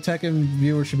feel like the Tekken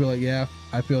viewer should be like, yeah,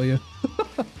 I feel you.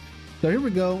 So here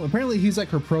we go. Apparently he's like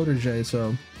her protege,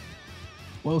 so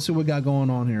we'll see what we got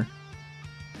going on here.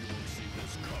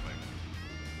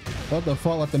 What the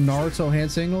fuck? Like the Naruto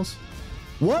hand signals?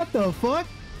 What the fuck?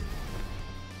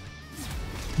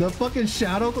 The fucking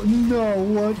shadow? No,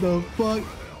 what the fuck?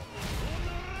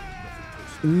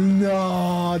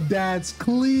 No, that's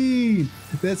clean.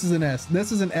 This is an S.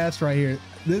 This is an S right here.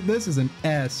 This is an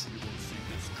S.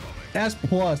 S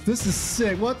plus. This is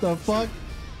sick. What the fuck?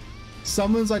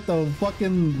 Summons like the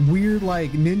fucking weird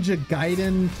like Ninja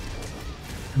Gaiden.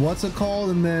 What's it called?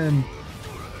 And then.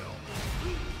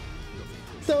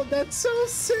 So that's so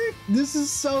sick. This is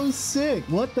so sick.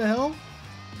 What the hell?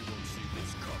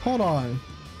 Hold on.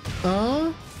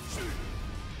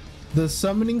 The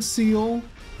summoning seal,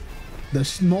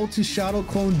 the multi-shadow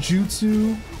clone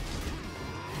jutsu,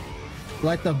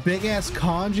 like the big ass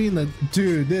kanji, and the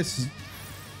dude, this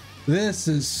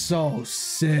is so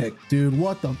sick, dude.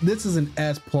 What the? This is an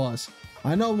S plus.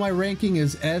 I know my ranking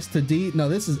is S to D. No,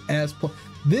 this is S plus.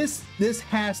 This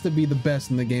has to be the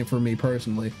best in the game for me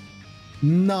personally.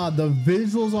 Nah, the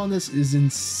visuals on this is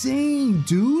insane,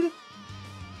 dude.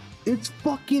 It's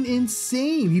fucking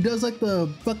insane. He does like the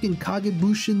fucking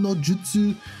Kagebushin no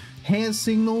Jutsu hand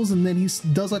signals, and then he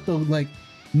does like the like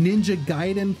Ninja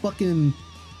Gaiden fucking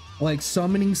like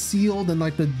summoning seal, then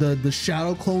like the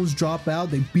shadow clones drop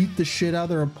out, they beat the shit out of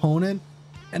their opponent,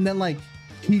 and then like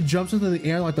he jumps into the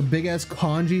air, like the big ass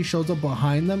kanji shows up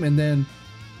behind them, and then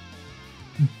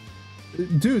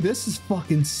dude, this is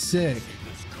fucking sick.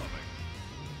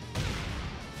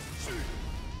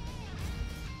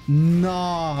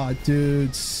 Nah,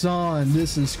 dude, son,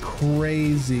 this is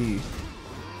crazy.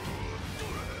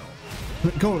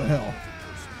 Go to hell.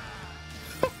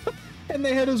 And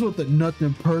they hit us with the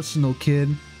nothing personal, kid.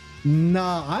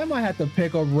 Nah, I might have to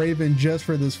pick up Raven just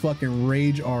for this fucking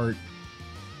rage art.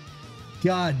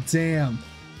 God damn.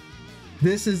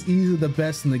 This is easily the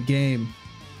best in the game.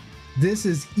 This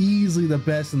is easily the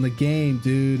best in the game,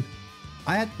 dude.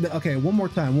 I had to, okay, one more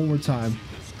time.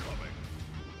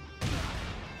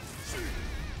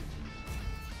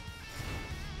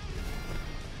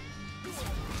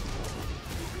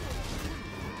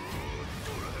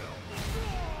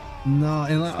 No,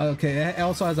 and okay, it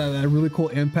also has that really cool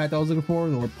impact I was looking for,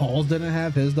 or Paul's didn't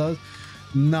have, his does.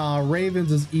 Nah,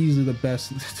 Raven's is easily the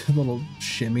best. Little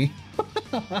shimmy.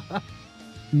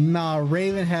 Nah,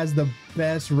 Raven has the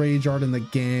best rage art in the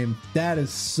game. That is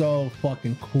so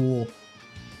fucking cool.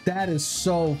 That is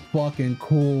so fucking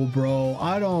cool, bro.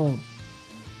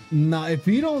 Nah, if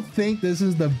you don't think this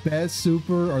is the best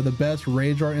super or the best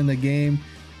rage art in the game,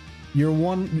 you're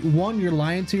one, you're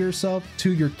lying to yourself.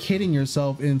 Two, you're kidding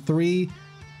yourself. And three,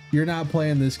 you're not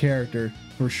playing this character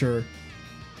for sure.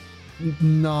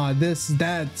 Nah, that's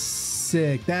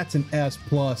sick. That's an S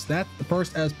plus. That's the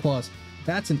first S plus.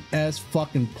 That's an S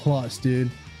fucking plus, dude.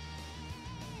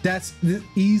 That's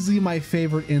easily my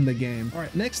favorite in the game. All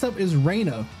right, next up is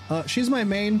Reina. She's my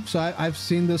main, so I've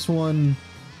seen this one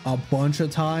a bunch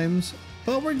of times,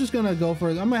 but we're just gonna go for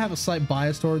it. I'm gonna have a slight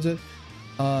bias towards it.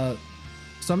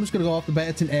 So I'm just gonna go off the bat.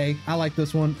 It's an A. I like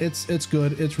this one. It's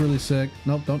good. It's really sick.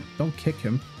 Nope, don't kick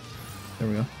him. There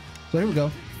we go. So here we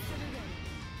go.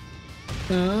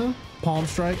 Palm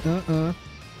strike. The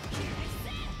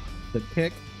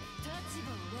kick.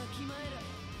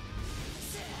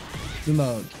 And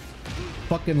the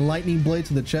fucking lightning blade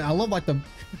to the chest. I love like the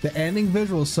ending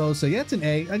visual is so sick. Yeah, it's an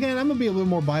A. Again, I'm gonna be a little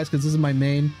more biased because this is my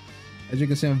main. As you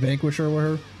can see, I'm Vanquisher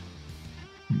with her.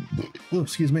 Oh,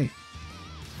 excuse me.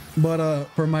 But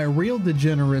for my real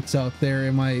degenerates out there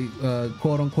and my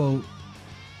quote unquote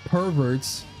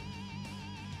perverts,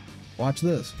 watch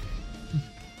this.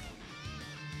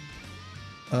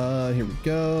 Here we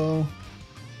go.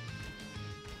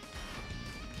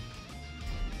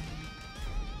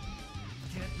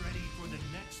 Get ready for the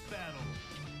next battle.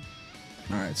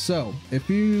 All right, so if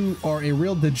you are a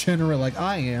real degenerate like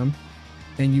I am,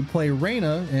 and you play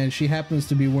Reina, and she happens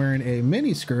to be wearing a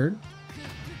mini skirt,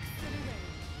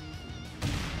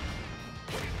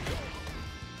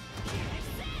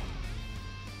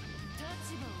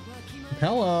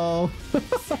 hello.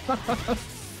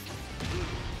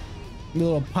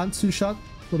 Little pantsu shot,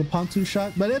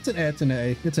 but it's an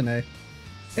A.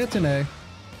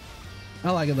 I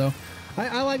like it though.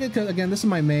 I like it because again, this is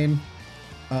my main.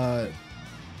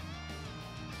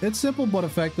 It's simple but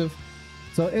effective,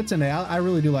 so it's an A. I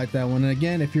really do like that one. And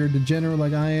again, if you're a degenerate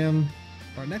like I am.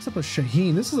 All right, next up is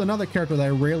Shaheen. This is another character that I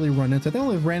rarely run into. I think I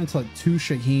only ran into like 2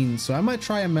 Shaheens, so I might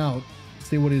try him out,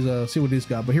 see what he's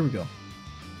got. But here we go.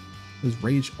 His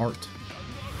rage art.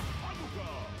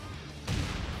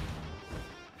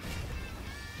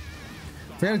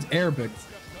 I forgot it's Arabic.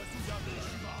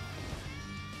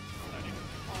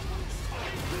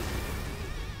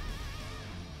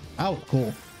 Oh,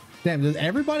 cool. Damn, does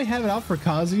everybody have it out for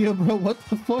Kazuya, bro? What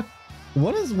the fuck?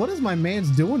 What is my man's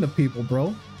doing to people,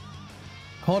 bro?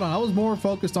 Hold on, I was more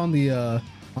focused on the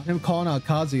on him calling out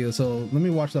Kazuya, so let me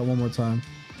watch that one more time.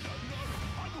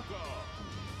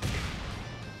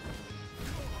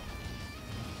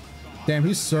 Damn,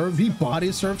 he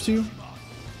body surfs you.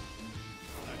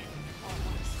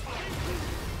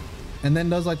 And then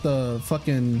does like the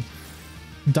fucking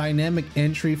dynamic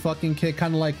entry fucking kick,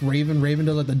 kind of like Raven. Raven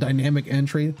does like the dynamic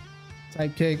entry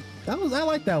type kick. I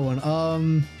like that one.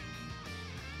 I'm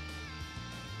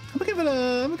gonna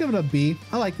give it a B.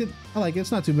 I like it.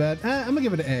 It's not too bad. I'm gonna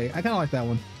give it an A. I kind of like that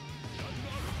one.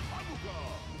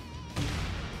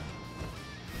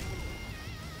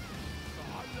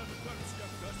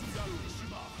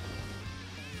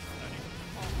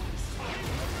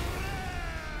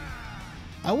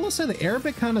 I will say the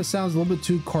Arabic kind of sounds a little bit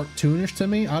too cartoonish to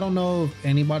me. I don't know if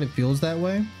anybody feels that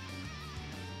way.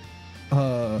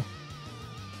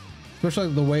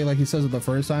 Especially the way like he says it the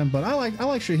first time, but I like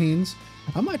Shaheen's.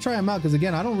 I might try him out because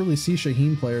again, I don't really see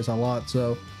Shaheen players a lot,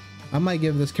 so I might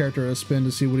give this character a spin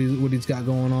to see what he's got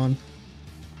going on.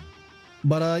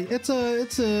 But it's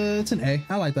an A.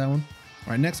 I like that one.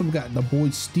 All right, next up we got the boy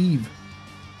Stephen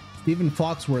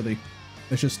Foxworthy.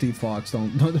 It's just Steve Fox.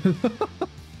 Don't.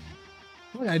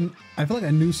 I feel like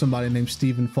I knew somebody named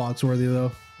Stephen Foxworthy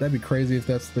though. That'd be crazy if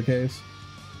that's the case.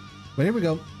 But here we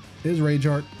go. Here's Rage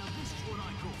Art.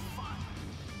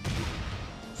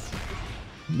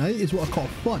 Night is what I call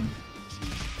fun.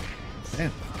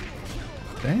 Damn.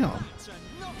 Damn.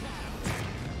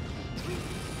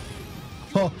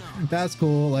 Oh, that's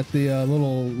cool. Like the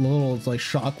little like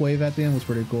shockwave at the end was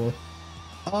pretty cool.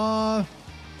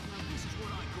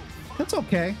 That's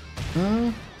okay.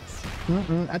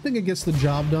 I think it gets the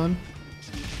job done.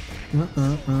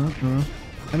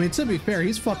 I mean, to be fair,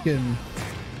 he's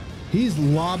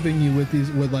lobbing you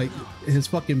with like his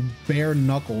fucking bare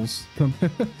knuckles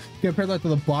compared like to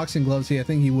the boxing gloves I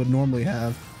think he would normally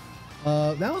have.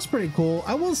 That was pretty cool.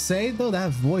 I will say though,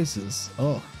 that voices.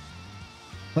 Oh,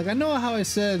 like I know how I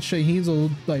said Shaheen's a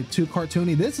little like too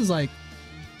cartoony. This is like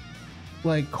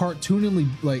cartoonishly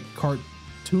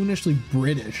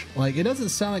British. Like it doesn't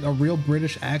sound like a real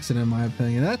British accent in my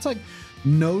opinion. That's like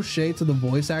no shade to the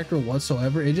voice actor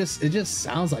whatsoever. It just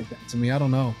sounds like that to me. I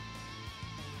don't know.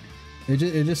 It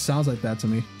just sounds like that to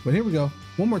me. But here we go.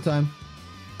 One more time.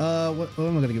 What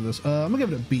am I gonna give this? I'm gonna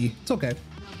give it a B. It's okay.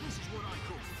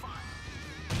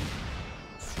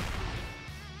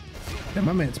 Yeah,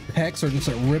 my man's pecs are just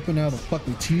like ripping out a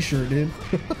fucking t-shirt, dude.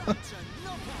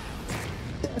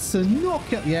 That's a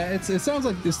knockout. Yeah, it sounds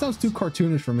too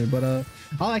cartoonish for me, but I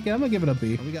like it. I'm gonna give it a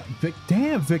B. We got Vic.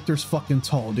 Damn, Victor's fucking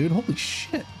tall, dude. Holy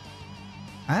shit.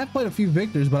 I have played a few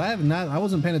Victors, but I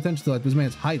wasn't paying attention to like this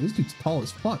man's height. This dude's tall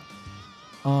as fuck.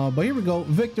 But here we go.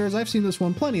 Victors. I've seen this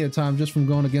one plenty of times just from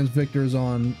going against Victors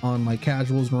on like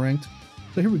casuals and ranked.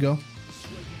 So here we go.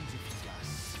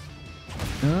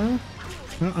 Pan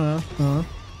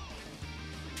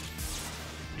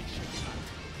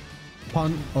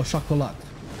au chocolat.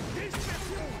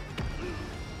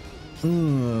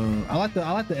 I like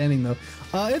the ending though.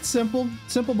 It's simple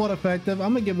but effective.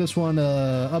 I'm gonna give this one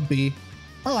a B.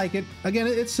 I like it. Again,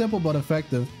 it's simple but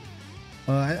effective.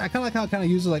 I kind of like how it kind of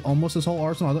uses like almost his whole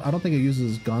arsenal. I don't think it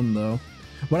uses his gun though,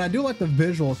 but I do like the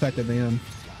visual effect at the end.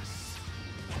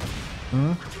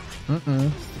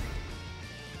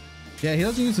 Yeah, he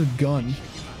doesn't use his gun.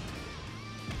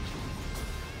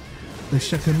 They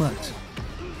check him out.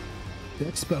 The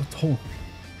expert home.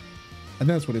 I think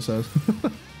that's what he says.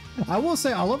 I will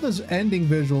say I love this ending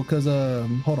visual because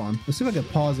hold on, let's see if I can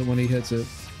pause it when he hits it.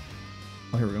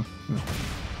 Oh, here we go.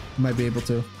 Might be able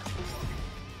to.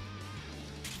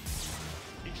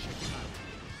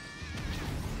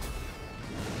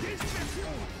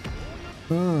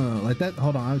 Like that.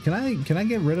 Hold on. Can I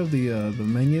get rid of the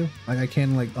menu like I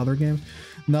can like other games?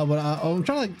 No, but I'm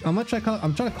trying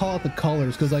to call out the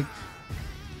colors because like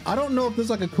I don't know if this is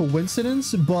like a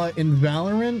coincidence, but in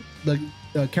Valorant, the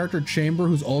character Chamber,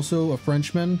 who's also a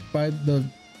Frenchman by the,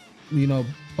 you know,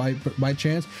 by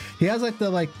chance, he has like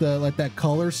that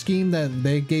color scheme that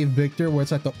they gave Victor, where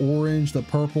it's like the orange, the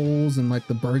purples, and like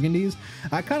the burgundies.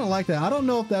 I kind of like that. I don't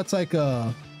know if that's like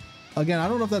again, I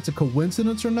don't know if that's a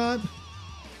coincidence or not,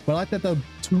 but I like that the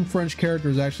two French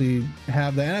characters actually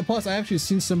have that. And plus, I actually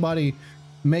seen somebody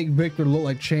make Victor look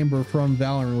like Chamber from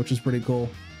Valorant, which is pretty cool.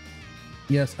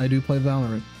 Yes, I do play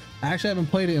Valorant. I actually haven't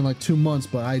played it in like 2 months,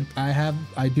 but I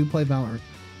do play Valorant.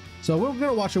 So we're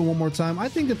gonna watch it one more time. I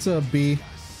think it's a B.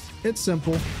 It's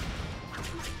simple.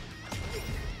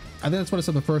 I think that's what I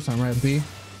said the first time, right? B.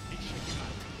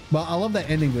 But I love that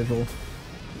ending visual.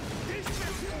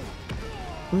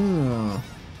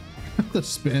 The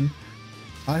spin.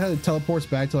 I had it teleports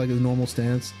back to like his normal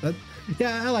stance.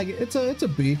 Yeah, I like it. It's a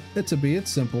B. It's a B.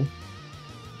 It's simple.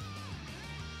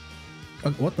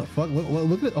 What the fuck?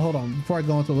 Look at. Hold on. Before I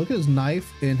go into, look at his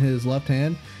knife in his left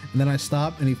hand, and then I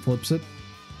stop and he flips it.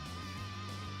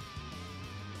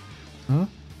 Huh?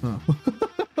 Oh.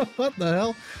 What the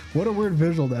hell? What a weird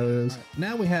visual that is. Right.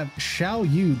 Now we have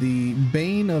Xiao Yu, the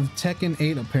bane of Tekken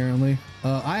 8. Apparently,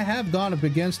 I have gone up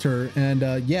against her,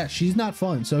 and yeah, she's not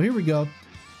fun. So here we go.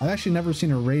 I've actually never seen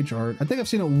her rage art. I think I've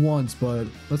seen it once, but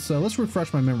let's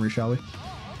refresh my memory, shall we?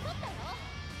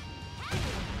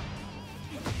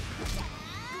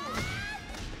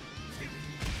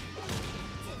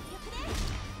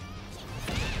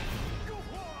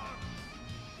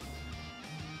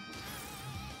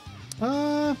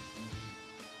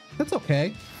 That's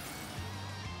okay.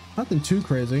 Nothing too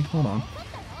crazy. Hold on.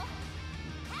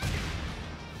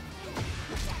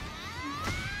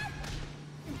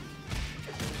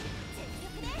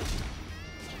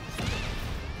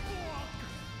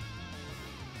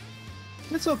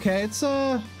 It's okay. It's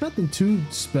nothing too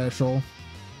special.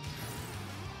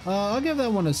 I'll give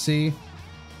that one a C,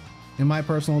 in my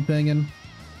personal opinion.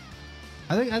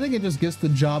 I think it just gets the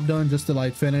job done just to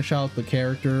like finish out the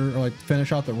character or like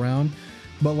finish out the round,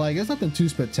 but like it's nothing too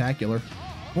spectacular.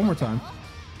 One more time.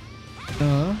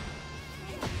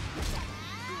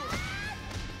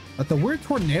 But the weird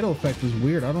tornado effect is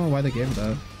weird. I don't know why they gave it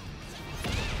that.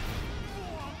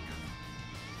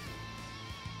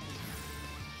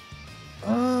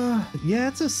 Yeah,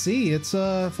 it's a C. It's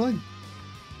I feel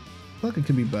like it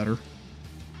could be better.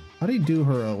 How do you do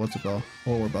her what's it called?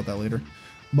 We'll worry about that later.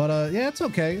 But yeah, it's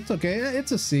okay. It's okay.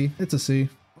 It's a C. It's a C.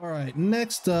 All right,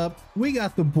 next up we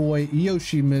got the boy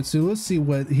Yoshimitsu. Let's see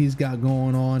what he's got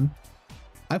going on.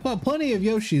 I fought plenty of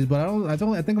Yoshis, but I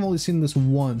think I've only seen this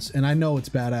once, and I know it's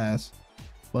badass.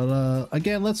 But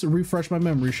again, let's refresh my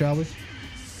memory, shall we?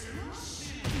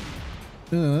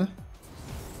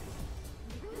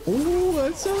 Oh,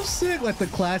 that's so sick! Like the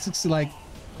classics, like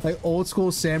old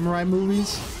school samurai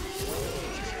movies.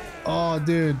 Oh,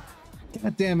 dude,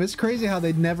 god damn, it's crazy how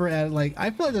they never added. Like, I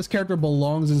feel like this character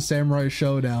belongs in Samurai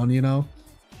Showdown. You know,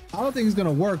 I don't think it's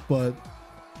gonna work, but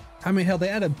I mean, hell, they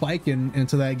added biking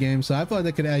into that game, so I feel like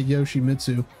they could add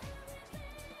Yoshimitsu.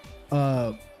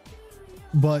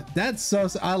 But that's so.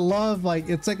 I love like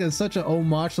it's like such an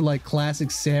homage to like classic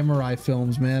samurai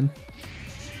films, man.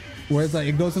 Where it's like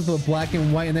it goes into the black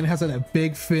and white and then it has like that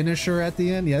big finisher at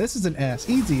the end. Yeah, this is an S.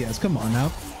 Easy S. Come on now.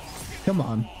 Come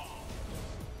on.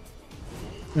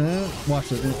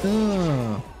 Watch it.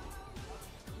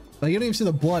 Like you don't even see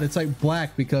the blood. It's like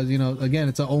black because, you know, again,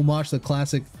 it's an homage to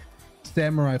classic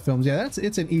samurai films. Yeah,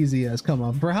 it's an easy S. Come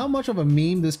on. For how much of a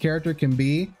meme this character can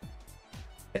be,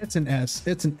 it's an S.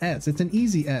 It's an S. It's an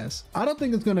easy S. I don't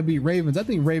think it's going to beat Ravens. I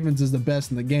think Ravens is the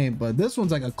best in the game, but this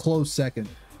one's like a close second.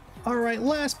 All right,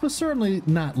 last but certainly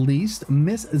not least,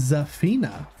 Miss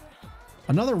Zafina.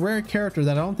 Another rare character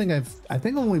that I think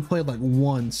I've only played like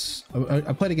once.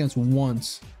 I played against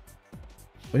once.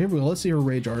 But here we go. Let's see her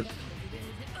rage art.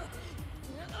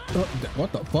 Oh,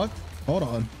 what the fuck? Hold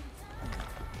on.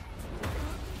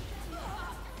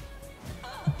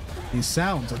 These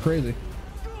sounds are crazy.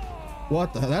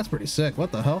 What the hell? That's pretty sick.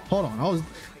 What the hell? Hold on.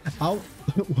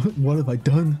 What have I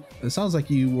done? It sounds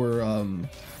like you were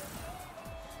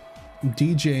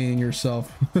DJing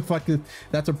yourself. If I could,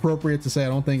 that's appropriate to say. I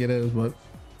don't think it is, but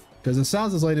because the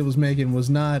sounds this lady was making was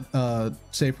not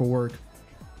safe for work.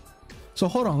 So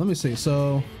hold on, let me see.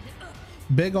 So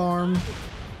big arm.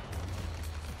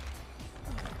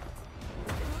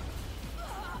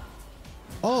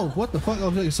 Oh, what the fuck?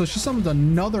 Okay, so she summons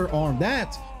another arm.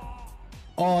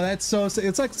 Oh, that's so sick.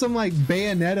 It's like some like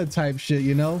Bayonetta type shit,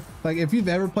 you know? Like if you've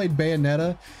ever played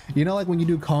Bayonetta, you know, like when you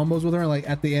do combos with her and like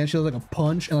at the end she does like a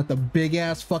punch and like the big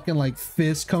ass fucking like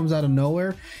fist comes out of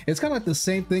nowhere. It's kind of like the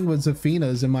same thing with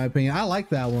Zafina's, in my opinion. I like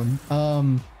that one.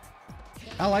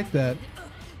 I like that.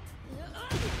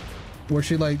 Where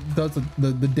she like does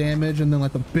the damage and then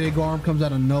like the big arm comes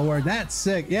out of nowhere. That's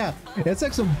sick. Yeah, it's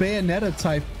like some Bayonetta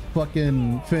type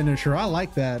fucking finisher. I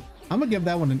like that. I'm gonna give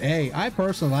that one an A. I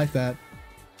personally like that.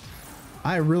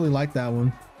 I really like that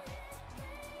one.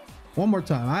 One more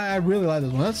time. I really like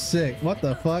this one. That's sick. What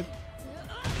the fuck?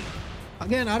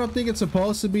 Again, I don't think it's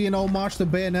supposed to be an homage to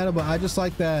Bayonetta, but I just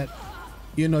like that,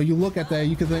 you know, you look at that,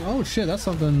 you can think, oh shit, that's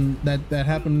something that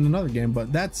happened in another game,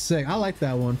 but that's sick. I like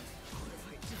that one.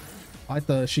 I like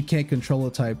the she can't control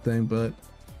it type thing, but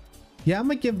yeah, I'm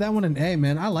gonna give that one an A,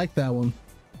 man. I like that one.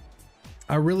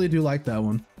 I really do like that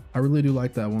one. I really do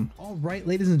like that one. All right,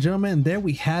 ladies and gentlemen, there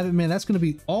we have it, man. That's going to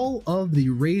be all of the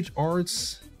rage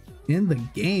arts in the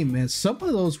game, man. Some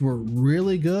of those were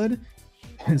really good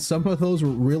and some of those were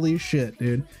really shit,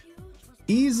 dude.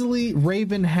 Easily,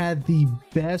 Raven had the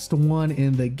best one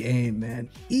in the game, man.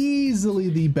 Easily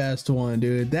the best one,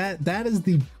 dude. That is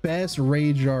the best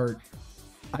rage art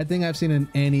I think I've seen in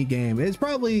any game. It's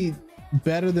probably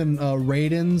better than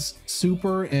Raiden's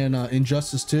super and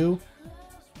Injustice 2.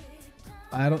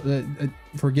 I don't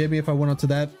forgive me if I went on to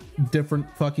that different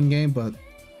fucking game, but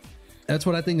that's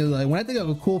what I think is like. When I think of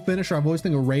a cool finisher, I've always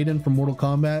think of Raiden from Mortal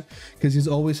Kombat, because he's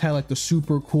always had like the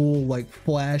super cool, like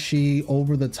flashy,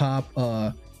 over the top,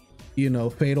 you know,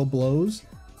 fatal blows.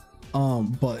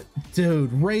 But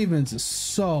dude, Ravens is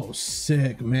so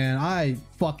sick, man. I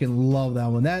fucking love that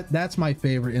one. That's my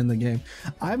favorite in the game.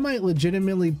 I might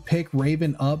legitimately pick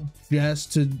Raven up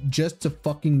just to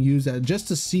fucking use that, just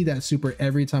to see that super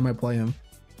every time I play him.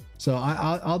 So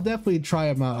I'll definitely try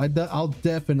him out. I'll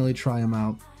definitely try him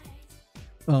out.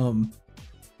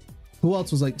 Who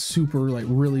else was like super like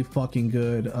really fucking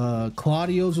good?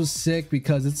 Claudio's was sick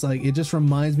because it's like it just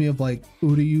reminds me of like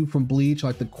Uryu from Bleach,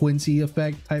 like the Quincy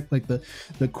effect type, like the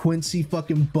Quincy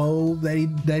fucking bow that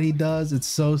he does. It's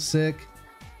so sick.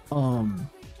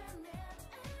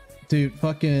 Dude,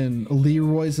 fucking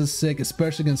Leroy's is sick,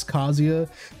 especially against Kazuya,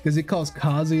 because he calls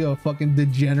Kazuya a fucking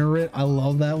degenerate. I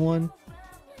love that one.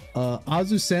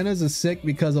 Azucena's is sick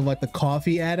because of like the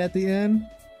coffee ad at the end.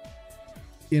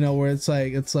 You know, where it's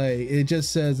like it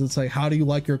just says, it's like, how do you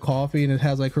like your coffee, and it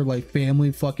has like her like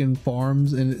family fucking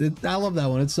farms, and I love that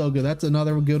one. It's so good. That's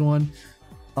another good one.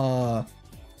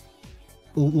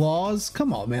 Laws,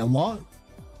 come on, man. Law,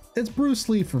 it's Bruce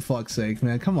Lee, for fuck's sake,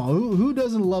 man. Come on, who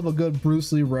doesn't love a good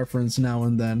Bruce Lee reference now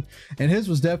and then? And his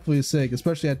was definitely sick,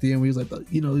 especially at the end where he's like,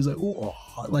 you know, he's like, oh,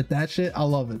 like that shit. I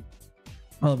love it.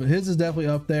 I love it. His is definitely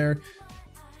up there.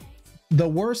 The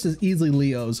worst is easily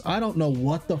Leo's. I don't know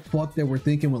what the fuck they were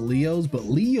thinking with Leo's, but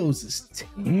Leo's is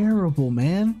terrible,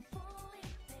 man.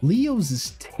 Leo's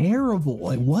is terrible.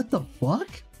 Like, what the fuck?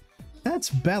 That's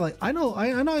bad. Like, I know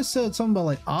I said something about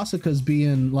like Asuka's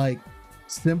being like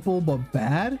simple but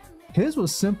bad. His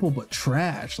was simple but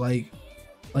trash. Like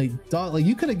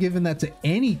you could have given that to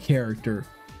any character.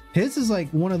 His is like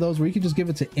one of those where you could just give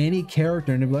it to any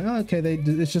character and they'd be like, oh, okay,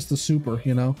 it's just a super,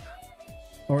 you know,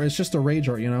 or it's just a rage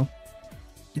art, you know.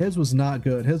 His was not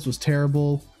good. His was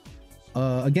terrible.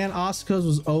 Again, Asuka's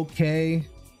was okay.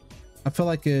 I feel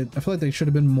like they should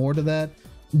have been more to that.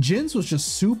 Jin's was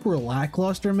just super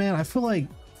lackluster, man. I feel like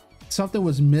something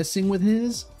was missing with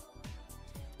his.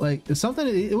 Like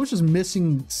it was just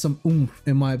missing some oomph,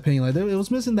 in my opinion. Like it was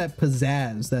missing that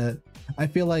pizzazz that I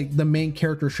feel like the main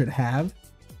character should have.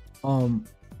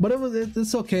 But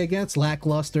it's okay. Again, it's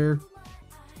lackluster.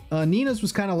 Nina's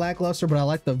was kind of lackluster, but I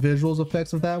like the visuals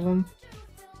effects of that one.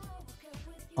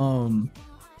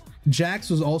 Jax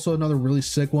was also another really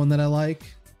sick one that I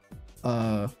like.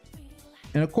 And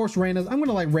of course Reyna's, I'm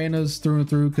gonna like Reyna's through and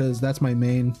through because that's my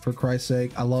main, for Christ's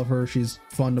sake. I love her, she's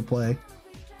fun to play.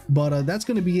 But that's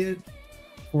gonna be it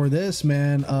for this,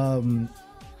 man.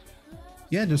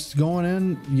 Yeah, just going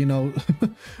in, you know,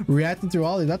 reacting through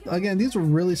all these. Again, these were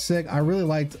really sick. I really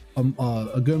liked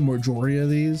a good majority of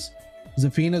these.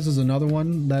 Zafina's is another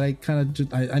one that I kind of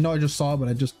just, I know I just saw, but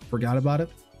I just forgot about it.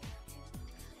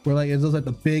 Where like it looks like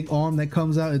the big arm that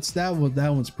comes out. It's that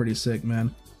one's pretty sick,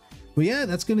 man. But yeah,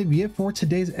 that's gonna be it for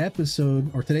today's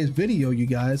episode, or today's video, you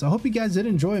guys. I hope you guys did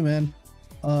enjoy, man.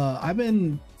 I've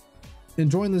been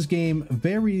enjoying this game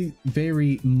very,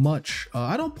 very much.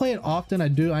 I don't play it often.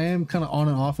 I am kind of on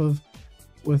and off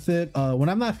with it. When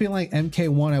I'm not feeling like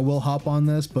MK1, I will hop on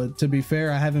this, but to be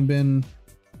fair, I haven't been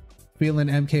feeling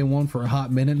MK1 for a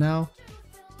hot minute now.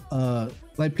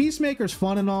 Like Peacemaker's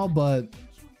fun and all, but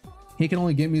he can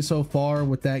only get me so far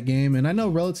with that game. And I know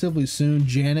relatively soon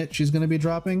Janet, she's going to be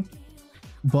dropping,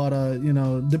 but you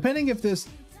know, depending if this,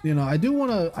 you know, I do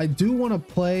want to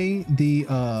play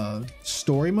the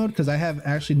story mode, because I have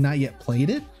actually not yet played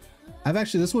it.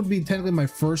 This would be technically my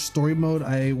first story mode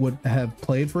I would have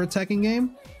played for a Tekken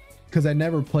game, because I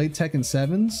never played Tekken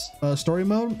 7's story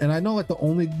mode. And I know like the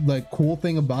only like cool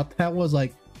thing about that was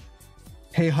like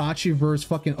Heihachi versus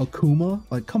fucking Akuma.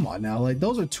 Like, come on now, like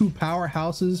those are two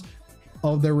powerhouses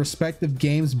of their respective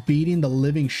games beating the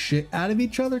living shit out of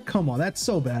each other. Come on, that's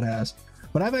so badass.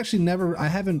 But I've actually I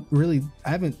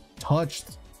haven't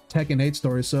touched Tekken 8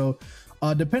 story. So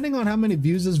depending on how many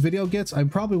views this video gets, I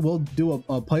probably will do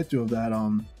a playthrough of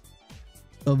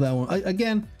that one.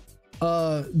 Again,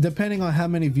 depending on how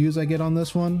many views I get on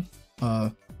this one.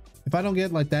 If I don't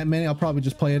get like that many, I'll probably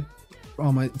just play it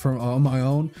on my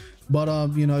own.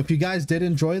 But you know, if you guys did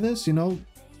enjoy this, you know,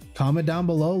 comment down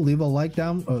below, leave a like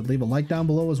down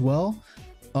below as well.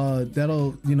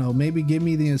 That'll, you know, maybe give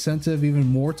me the incentive even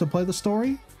more to play the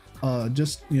story.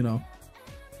 Just, you know,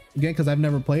 again, because I've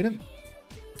never played it,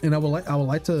 and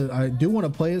I do want to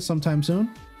play it sometime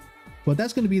soon. But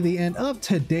that's going to be the end of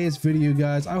today's video,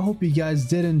 guys. I hope you guys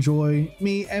did enjoy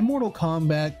me and Mortal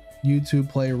Kombat YouTube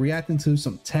play, reacting to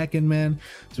some Tekken, man.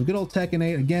 So good old Tekken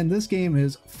 8. Again, this game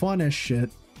is fun as shit.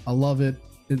 I love it.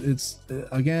 It's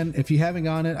again, if you haven't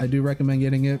gotten it, I do recommend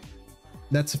getting it.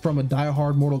 That's from a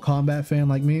diehard Mortal Kombat fan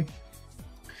like me.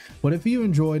 But if you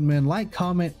enjoyed, man, like,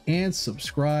 comment, and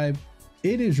subscribe.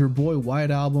 It is your boy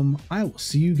WhiteAlbum. I will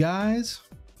see you guys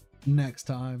next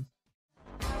time.